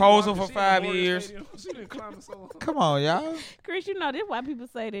the fuck is she proposal walking? for She in the 5 Warriors years. Stadium. She didn't climb it so long. Come on, y'all. Chris, you know this why people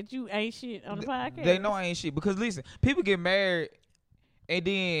say that you ain't shit on the podcast. They know I ain't shit because listen, people get married and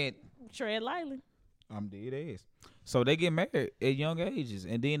then Tread lightly. I'm dead ass. So they get married at young ages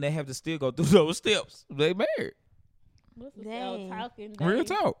and then they have to still go through those steps. They married. What's the Dang. talking? Real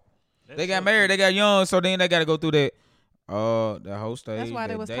Dang. talk. That They got sucks. married, they got young, so then they got to go through that the whole stage, That's why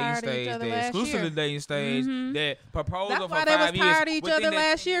they that was dating tired of each stage, other that last exclusive year. dating stage, Mhm. that proposal That's for why they was 5 years. tired of each within other that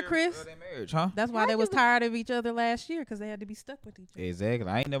last 10 year, years Chris. of their marriage, huh? That's why they was tired of each other last year because they had to be stuck with each other. Exactly.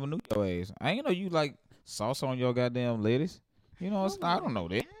 I ain't never knew your ass. I ain't know you like sauce on your goddamn lettuce. You know, I don't know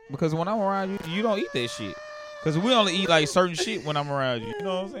that because when I'm around you, you don't eat that shit. Cause we only eat like certain shit when I'm around you. You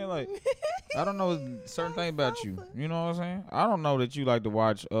know what I'm saying? Like, I don't know certain thing about you. You know what I'm saying? I don't know that you like to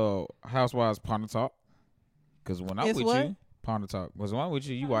watch Housewives Pontotoc. Cause when I'm It's with what? you, Pontotoc. Cause when I'm with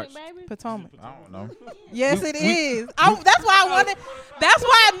you, you watch. Potomac. I don't know. Yes, We- it we- is. That's why I wanted. That's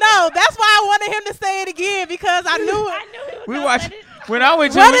why I know. That's why I wanted him to say it again because I knew it. We watch. When I'm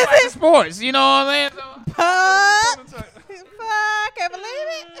with you, What we is watch it? sports. You know what I'm saying? Fuck. I can't believe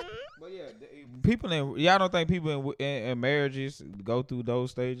it. But yeah, people in y'all don't think people in marriages go through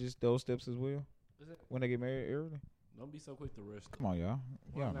those stages, those steps as well when they get married early? Don't be so quick to rush. Come on, y'all.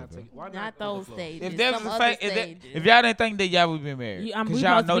 Why Y'all not know that. take? Why Not go with those the flow? stages. If that was some the other fact, stages. if y'all didn't think that y'all would be married, We because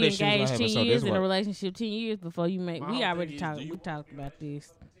y'all supposed know to be that shit was engaged gonna 10 happen. So years that's in a why. relationship 10 years before you make. My We whole already thing is, talked. do you We talked about this.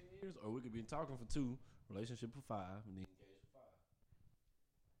 10 years, or we could be talking for 2, relationship for 5, and then engaged for 5.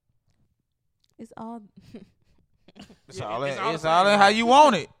 It's all. It's Yeah, all it's in, all it's the all same. in how you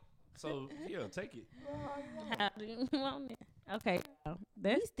want it. So yeah, take it. How do you want it? Okay, We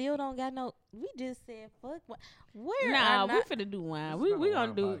that's still don't got no. We just said fuck. Where? nah. are We not, finna do wine. This We is we not a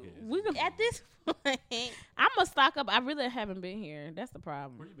gonna do. wine podcast. We gonna. at this point. I'm gonna stock up. I really haven't been here. That's the Where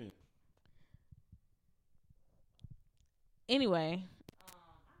problem. you been? Anyway,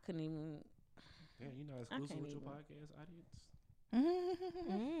 I couldn't even. Damn, you not I exclusive can't with your even. podcast audience.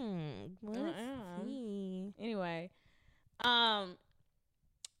 Let's see. Anyway,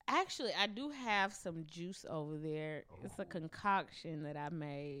 I Actually, I do have some juice over there. It's a concoction that I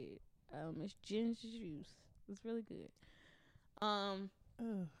made. It's ginger juice. It's really good.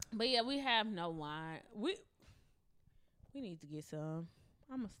 But yeah, we have no wine. We need to get some.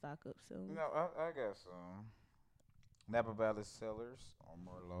 I'm gonna stock up soon. No, I got some Napa Valley Cellars on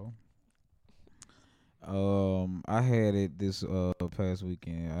Merlot. I had it this past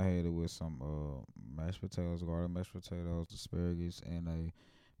weekend. I had it with some mashed potatoes, garlic mashed potatoes, asparagus, and a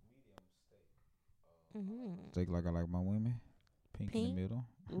steak like I like my women. Pink in the middle.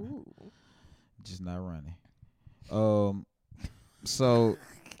 Ooh. Just not running. So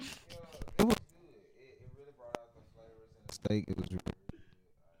it was good. It really brought out the flavors in the steak. It was really good.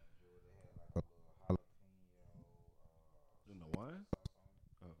 I enjoyed it. Had like a In the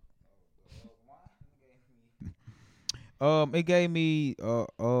wine? it gave me I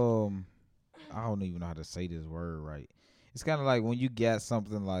don't even know how to say this word right. It's kind of like when you got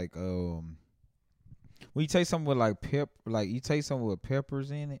something like when you take something with like you take something with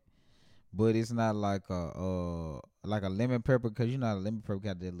peppers in it, but it's not like a lemon pepper, because you know how a lemon pepper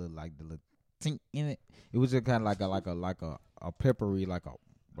got that little like the little tink in it. It was just kind of like a peppery, like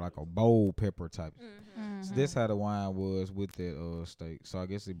a bold pepper type. Mm-hmm. So that's how the wine was with that steak. So I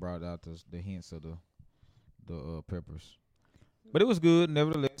guess it brought out the hints of the peppers. But it was good,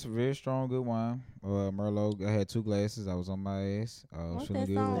 nevertheless. Very strong, good wine. Merlot. I had 2 glasses. I was on my ass. I was What's feeling that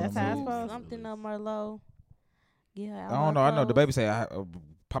good. song? That's how it's supposed to Something of Merlot. Yeah, I don't know. I know the baby say I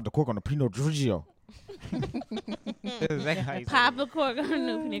popped the cork on the Pinot Grigio. That's exactly how he Pop the cork on the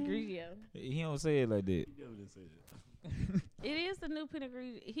new Pinot Grigio. He don't say it like that. You never did say that. It is the new Pinot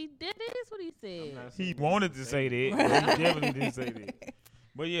Grigio. He did. That is what he I'm said. not He saying wanted that. to say that. But he definitely didn't say that.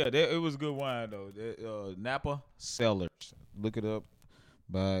 But yeah, it was good wine though. That, Napa Cellars. Look it up.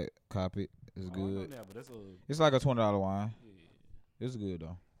 Buy it. Copy it. It's Oh, I know good. now, but that's a It's like a $20 wine. yeah. It's good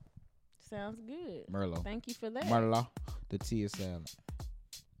though. Sounds good. Merlot. Thank you for that. Merlot. The tea is silent.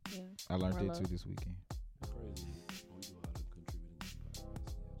 Yeah. I learned that Merlot. too this weekend. Crazy. We do a lot of contributing to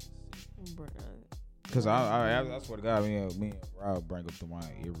the podcast. Yeah, Cause I swear to God, me and Rob bring up the wine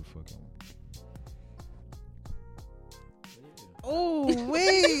every fucking. Ooh,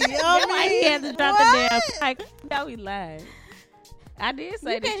 wee. That's why he had to drop the damn mic. No, he lied. I did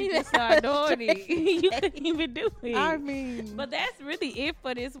say that can't you even can start doing it. You couldn't even do it. I mean, But that's really it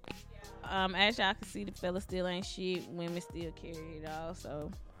for this week. As y'all can see, the fellas still ain't shit. Women still carry it all.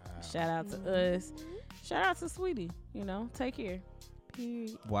 So shout out to us. Shout out to Sweetie. You know, take care.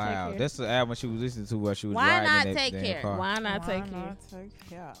 Period. Wow, Take care. that's the album she was listening to while she was Why riding not in that Take damn Care? car. Why not why take care? not take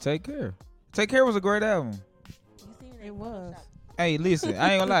care? Take Care. Take Care was a great album. It was. Hey, listen,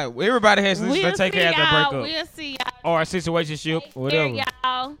 I ain't gonna lie. Everybody has to listen We'll to Take see Care after y'all. a breakup We'll see y'all. or a situationship, Take whatever. care,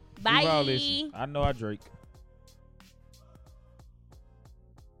 y'all. We all Bye. listen. I know I Drake.